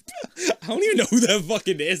talking about. I don't even know who that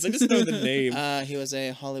fucking is. I just know the name. He was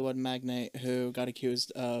a Hollywood magnate who got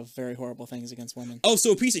accused of very horrible things against women. Oh,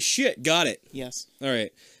 so a piece of shit. Got it. Yes. All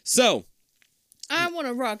right. So, I want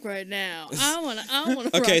to rock right now. I want to.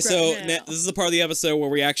 okay, rock so right now. this is the part of the episode where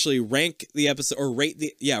we actually rank the episode or rank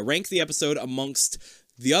the episode amongst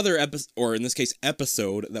the other episode, or in this case,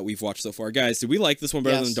 episode that we've watched so far. Guys, did we like this one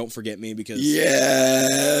better Yes. than Don't Forget Me? Because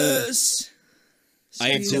Yes.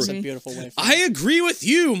 I That's agree. just a beautiful way. For I agree with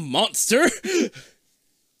you, monster.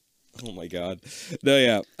 Oh my god. No,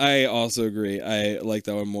 yeah, I also agree. I like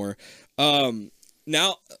that one more.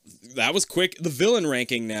 Now that was quick. The villain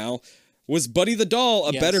ranking now was Buddy the Doll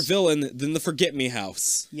a Yes. better villain than the Forget Me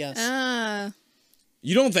House? Yes.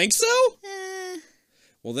 You don't think so? Eh.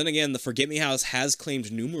 Well, then again, the Forget Me House has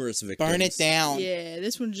claimed numerous victims. Burn it down. Yeah,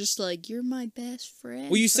 this one's just like, you're my best friend.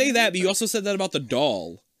 Well, you say that, but you also said that about the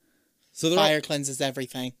doll. So they're Fire cleanses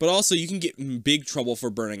everything. but also you can get in big trouble for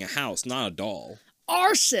burning a house, not a doll.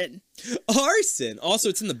 arson. Arson. Also,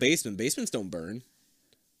 it's in the basement. Basements don't burn.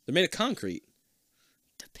 They're made of concrete.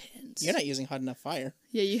 Depends. You're not using hot enough fire.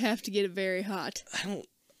 Yeah, you have to get it very hot. I don't.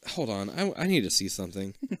 Hold on. I need to see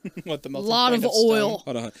something. What the A melting lot of point oil.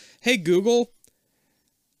 Hold on. Hey Google.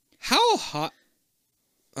 How hot?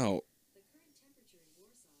 Oh.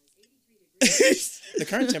 The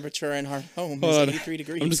current temperature in our home Hold is on. 83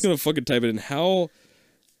 degrees. I'm just gonna fucking type it in. How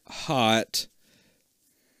hot?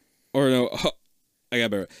 Or no. I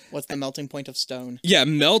got better. What's the melting point of stone? Yeah,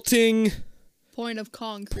 melting Point of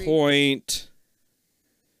concrete. point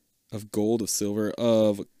of gold, of silver,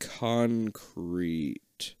 of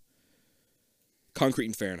concrete. Concrete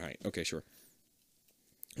in Fahrenheit. Okay, sure.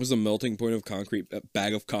 What's the melting point of concrete at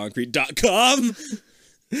bagofconcrete.com?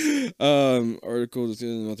 Article is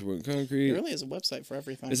in melting point of There concrete. really is a website for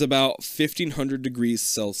everything. It's about 1500 degrees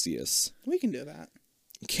Celsius. We can do that.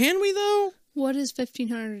 Can we though? What is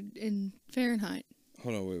 1500 in Fahrenheit?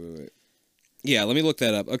 Hold on, wait. Yeah, let me look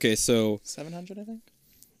that up. Okay, so 700, I think.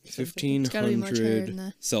 gotta be much higher 1500 than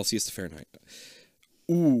that. Celsius to Fahrenheit.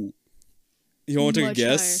 Ooh. You want to take a Much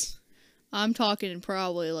guess? I'm talking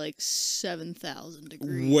probably like 7,000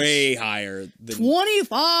 degrees. Way higher than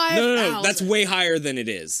 25. No, that's way higher than it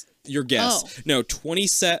is. Your guess. Oh. No,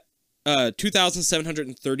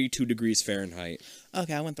 2,732 degrees Fahrenheit.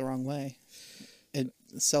 Okay, I went the wrong way.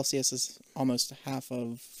 Celsius is almost half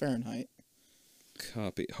of Fahrenheit.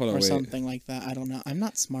 Copy. Hold on, Or wait. something like that. I don't know. I'm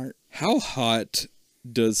not smart. How hot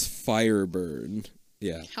does fire burn?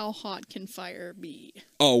 Yeah. How hot can fire be?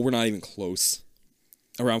 Oh, we're not even close.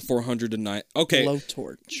 Around 400 to 9. Okay.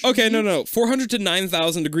 Blowtorch. Okay, no. 400 to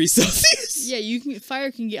 9,000 degrees Celsius. Yeah,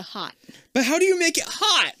 fire can get hot. But how do you make it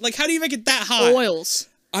hot? Like, how do you make it that hot? Oils.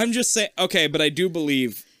 I'm just saying. Okay, but I do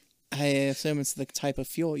believe. I assume it's the type of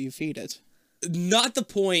fuel you feed it. Not the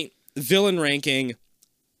point. Villain ranking.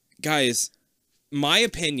 Guys, my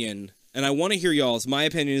opinion, and I want to hear y'all's, my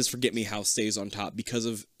opinion is Forget Me House stays on top because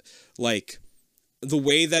of, like, the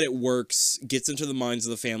way that it works gets into the minds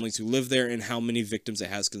of the families who live there and how many victims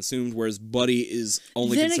it has consumed, whereas Buddy is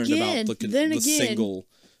only Then concerned again- about the then the again, single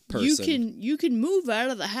person. You can move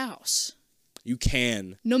out of the house. You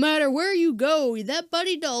can. No matter where you go, that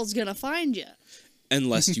buddy doll's gonna find you.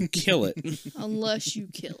 Unless you kill it. Unless you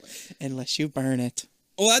kill it. Unless you burn it.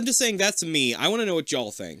 Well, I'm just saying that's me. I want to know what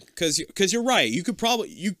y'all think. Because you're right. You could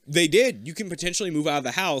probably... They did. You can potentially move out of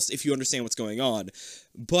the house if you understand what's going on.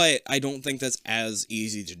 But I don't think that's as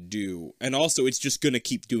easy to do. And also, it's just going to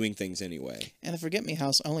keep doing things anyway. And the Forget Me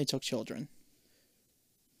house only took children.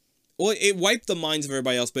 Well, it wiped the minds of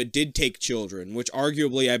everybody else, but it did take children, which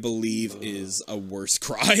arguably I believe is a worse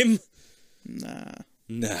crime. Nah.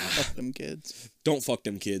 Nah. Fuck them kids. Don't fuck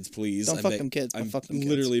them kids, please. Don't fuck them kids, but I'm fuck them kids.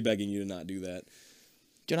 literally begging you to not do that.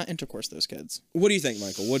 Do not intercourse those kids. What do you think,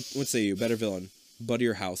 Michael? What say you? Better villain? Buddy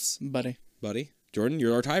or House? Buddy. Buddy? Jordan,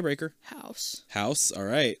 you're our tiebreaker. House. House? All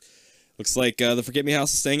right. Looks like the Forget Me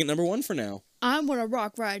House is staying at number 1 for now. I'm gonna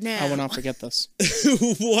rock right now. I will not forget this.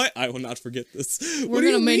 What? I will not forget this. We're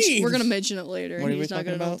gonna mention it later. What are we He's not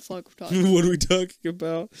talking gonna know about? what the fuck we're talking about. What are we talking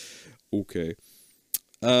about? Okay.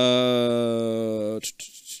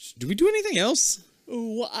 Do we do anything else?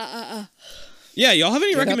 Ooh, Yeah, y'all have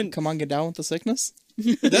any Get up, recommend? come on, get down with the sickness.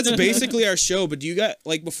 That's basically our show. But do you got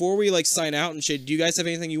like before we like sign out and shit? Do you guys have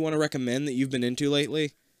anything you want to recommend that you've been into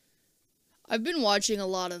lately? I've been watching a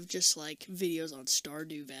lot of just like videos on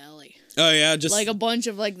Stardew Valley, Oh yeah, just like a bunch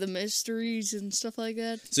of like the mysteries and stuff like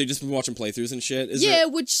that. so you just been watching playthroughs and shit. Is Yeah, there...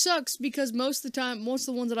 which sucks because most of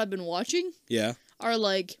the ones that I've been watching yeah. are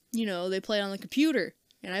like, you know, they play on the computer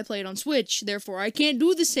and I play it on Switch. Therefore, I can't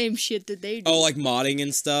do the same shit that they do. Oh, like modding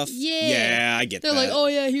and stuff. Yeah. Yeah, I get They're that. like, oh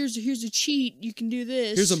yeah, here's a cheat. You can do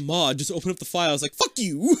this. Here's a mod. Just open up the file. It's like, fuck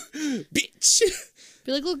you, bitch.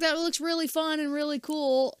 Be like, look, that looks really fun and really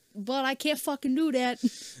cool, but I can't fucking do that.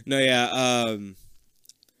 No, yeah.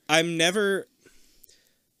 I'm never.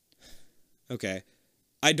 Okay,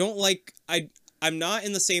 I don't like. I'm not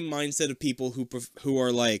in the same mindset of people who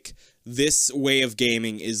are like, this way of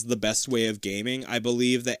gaming is the best way of gaming. I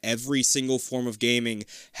believe that every single form of gaming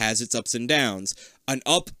has its ups and downs. An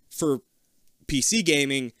up for PC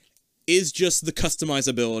gaming is just the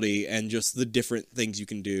customizability and just the different things you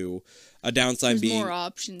can do. A downside There's being more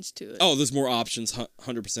options to it. oh, there's more options,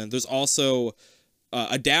 100%. There's also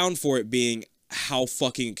a down for it being how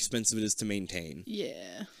fucking expensive it is to maintain.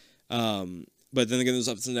 Yeah. But then again, there's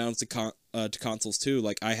ups and downs to consoles too.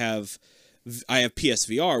 Like I have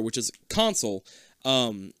PSVR, which is a console,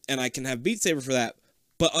 and I can have Beat Saber for that.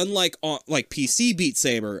 But unlike like PC Beat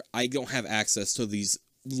Saber, I don't have access to these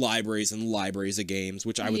libraries and libraries of games,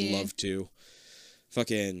 which I would love to.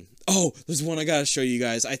 Fucking oh, there's one I gotta show you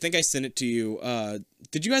guys. I think I sent it to you.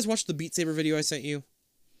 Did you guys watch the Beat Saber video I sent you?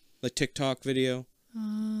 The TikTok video.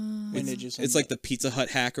 When did you send It's like it? the Pizza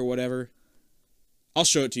Hut hack or whatever. I'll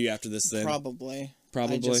show it to you after this then. Probably.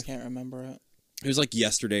 Probably. I just can't remember it. It was like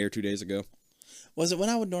yesterday or 2 days ago. Was it when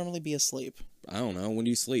I would normally be asleep? I don't know. When do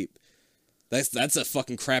you sleep? That's a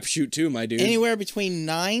fucking crapshoot too, my dude. Anywhere between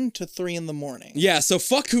 9 to 3 in the morning. Yeah, so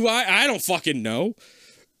fuck who I don't fucking know.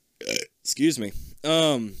 Excuse me.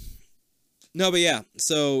 No, but yeah.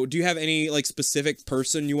 So, do you have any like specific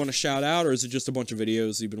person you want to shout out, or is it just a bunch of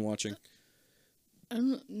videos you've been watching?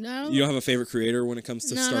 No. You don't have a favorite creator when it comes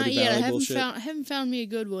to No, Stardew not yet. Valley I bullshit? haven't found me a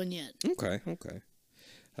good one yet. Okay.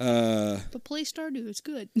 But play Stardew, it's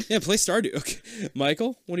good. Yeah, play Stardew. Okay.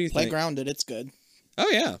 Michael, what do you Play think? Grounded, it's good. Oh,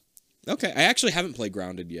 yeah. Okay. I actually haven't played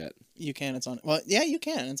Grounded yet. You can, it's on... Well, yeah, you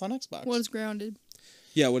can. It's on Xbox. What's Grounded?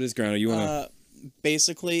 Yeah, what is Grounded? You want to...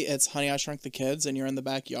 Basically, it's Honey, I Shrunk the Kids, and you're in the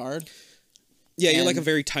backyard. yeah, you're like a and-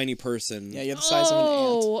 very tiny person. Yeah, you're the size of an ant.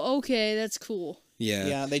 Oh, okay, that's cool. Yeah.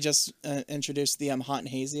 Yeah, they just introduced the Hot and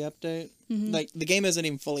Hazy update. Like, the game isn't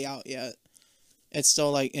even fully out yet. It's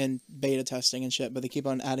still, like, in beta testing and shit, but they keep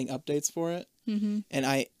on adding updates for it. Mm-hmm. And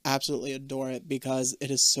I absolutely adore it because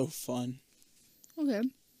it is so fun. Okay.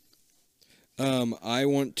 I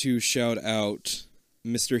want to shout out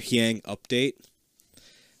Mr. Hyang Update.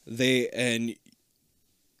 It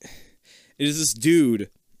is this dude,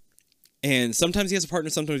 and sometimes he has a partner,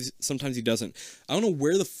 sometimes he doesn't. I don't know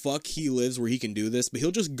where the fuck he lives where he can do this, but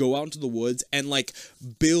he'll just go out into the woods and like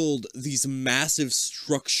build these massive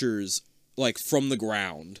structures like from the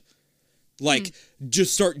ground. Like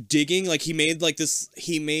just start digging. Like he made this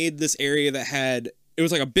area that had, it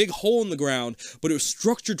was like a big hole in the ground, but it was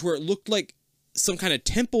structured to where it looked like some kind of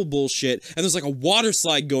temple bullshit, and there's like a water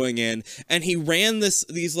slide going in, and he ran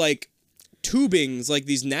these like tubings, like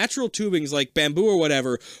these natural tubings, like bamboo or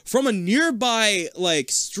whatever, from a nearby like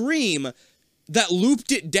stream that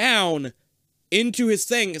looped it down into his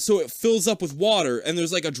thing so it fills up with water, and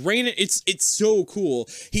there's like a drain. It's so cool.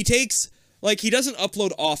 He takes Like, he doesn't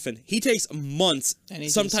upload often. He takes months, I need you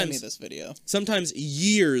to send me sometimes this video. sometimes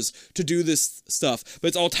years to do this stuff. But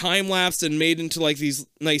it's all time-lapsed and made into, like, these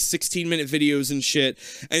nice 16-minute videos and shit.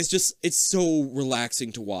 And it's so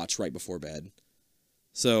relaxing to watch right before bed.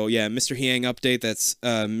 So, yeah, Mr. Heang update. That's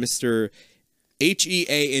Mr.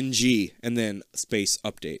 Heang and then space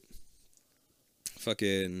update.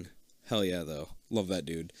 Fucking hell yeah, though. Love that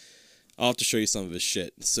dude. I'll have to show you some of his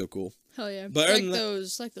shit. It's so cool. Hell yeah. But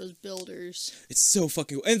Like those builders. It's so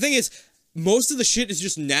fucking cool. And the thing is, most of the shit is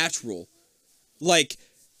just natural. Like,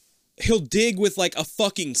 he'll dig with, like, a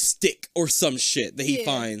fucking stick or some shit that he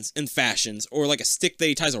finds and fashions. Or, like, a stick that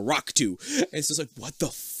he ties a rock to. And it's just like, what the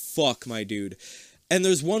fuck, my dude? And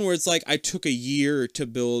there's one where it's like, I took a year to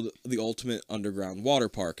build the ultimate underground water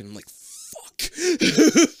park. And I'm like, fuck.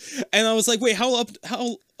 And I was like, wait, how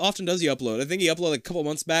often does he upload? I think he uploaded like a couple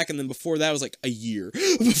months back, and then before that was like a year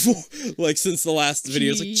before, like, since the last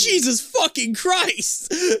video. It's like, Jesus fucking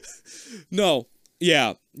Christ. No,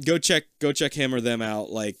 yeah, go check him or them out.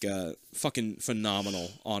 Like, fucking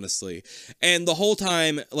phenomenal, honestly. And the whole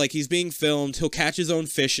time, like, he's being filmed, he'll catch his own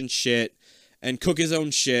fish and shit, and cook his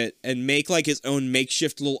own shit, and make like his own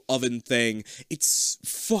makeshift little oven thing. It's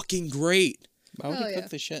fucking great. Why would he cook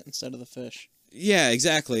the shit instead of the fish? Yeah,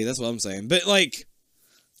 exactly. That's what I'm saying. But, like,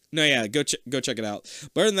 no, yeah, go check it out.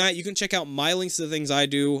 But other than that, you can check out my links to the things I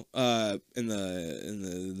do in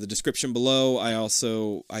the description below. I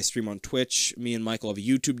stream on Twitch. Me and Michael have a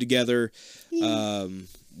YouTube together.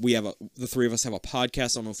 The three of us have a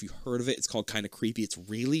podcast. I don't know if you heard of it. It's called Kinda Creepy. It's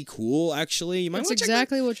really cool, actually. You might That's want to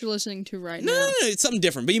exactly what you're listening to right now. No, it's something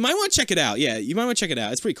different. But you might want to check it out. Yeah, you might want to check it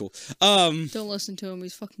out. It's pretty cool. Don't listen to him.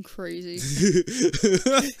 He's fucking crazy.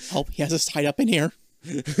 Oh, he has us tied up in here.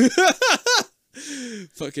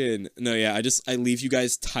 Fucking no, yeah. I leave you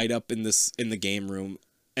guys tied up in the game room,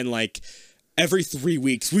 and like every 3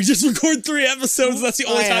 weeks we just record 3 episodes. That's the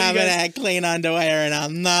only time I you guys haven't had clean underwear in a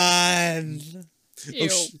month. Ew.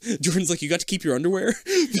 Jordan's like, you got to keep your underwear.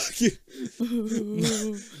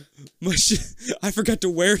 My shit, I forgot to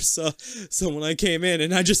wear some when I came in,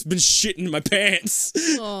 and I just been shitting my pants.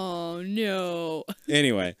 Oh no.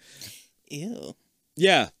 Anyway, Ew.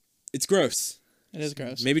 yeah, it's gross. It is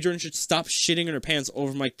gross. Maybe Jordan should stop shitting in her pants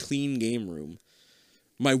over my clean game room.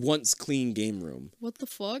 My once clean game room. What the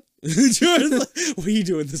fuck? Jordan, what are you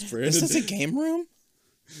doing this, Brandon? This is a game room?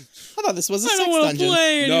 I thought this was a I sex don't want to dungeon.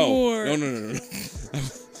 play anymore. No.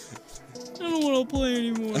 I don't want to play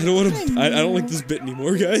anymore. I don't want to. I don't like this bit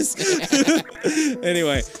anymore, guys.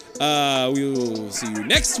 Anyway, we will see you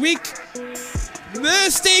next week.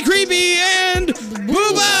 Stay creepy and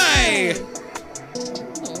bye-bye.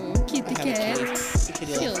 Oh, kitty cat.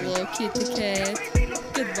 Hello, kitty cat.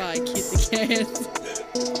 Goodbye, kitty cat.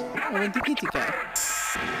 I went to kitty cat.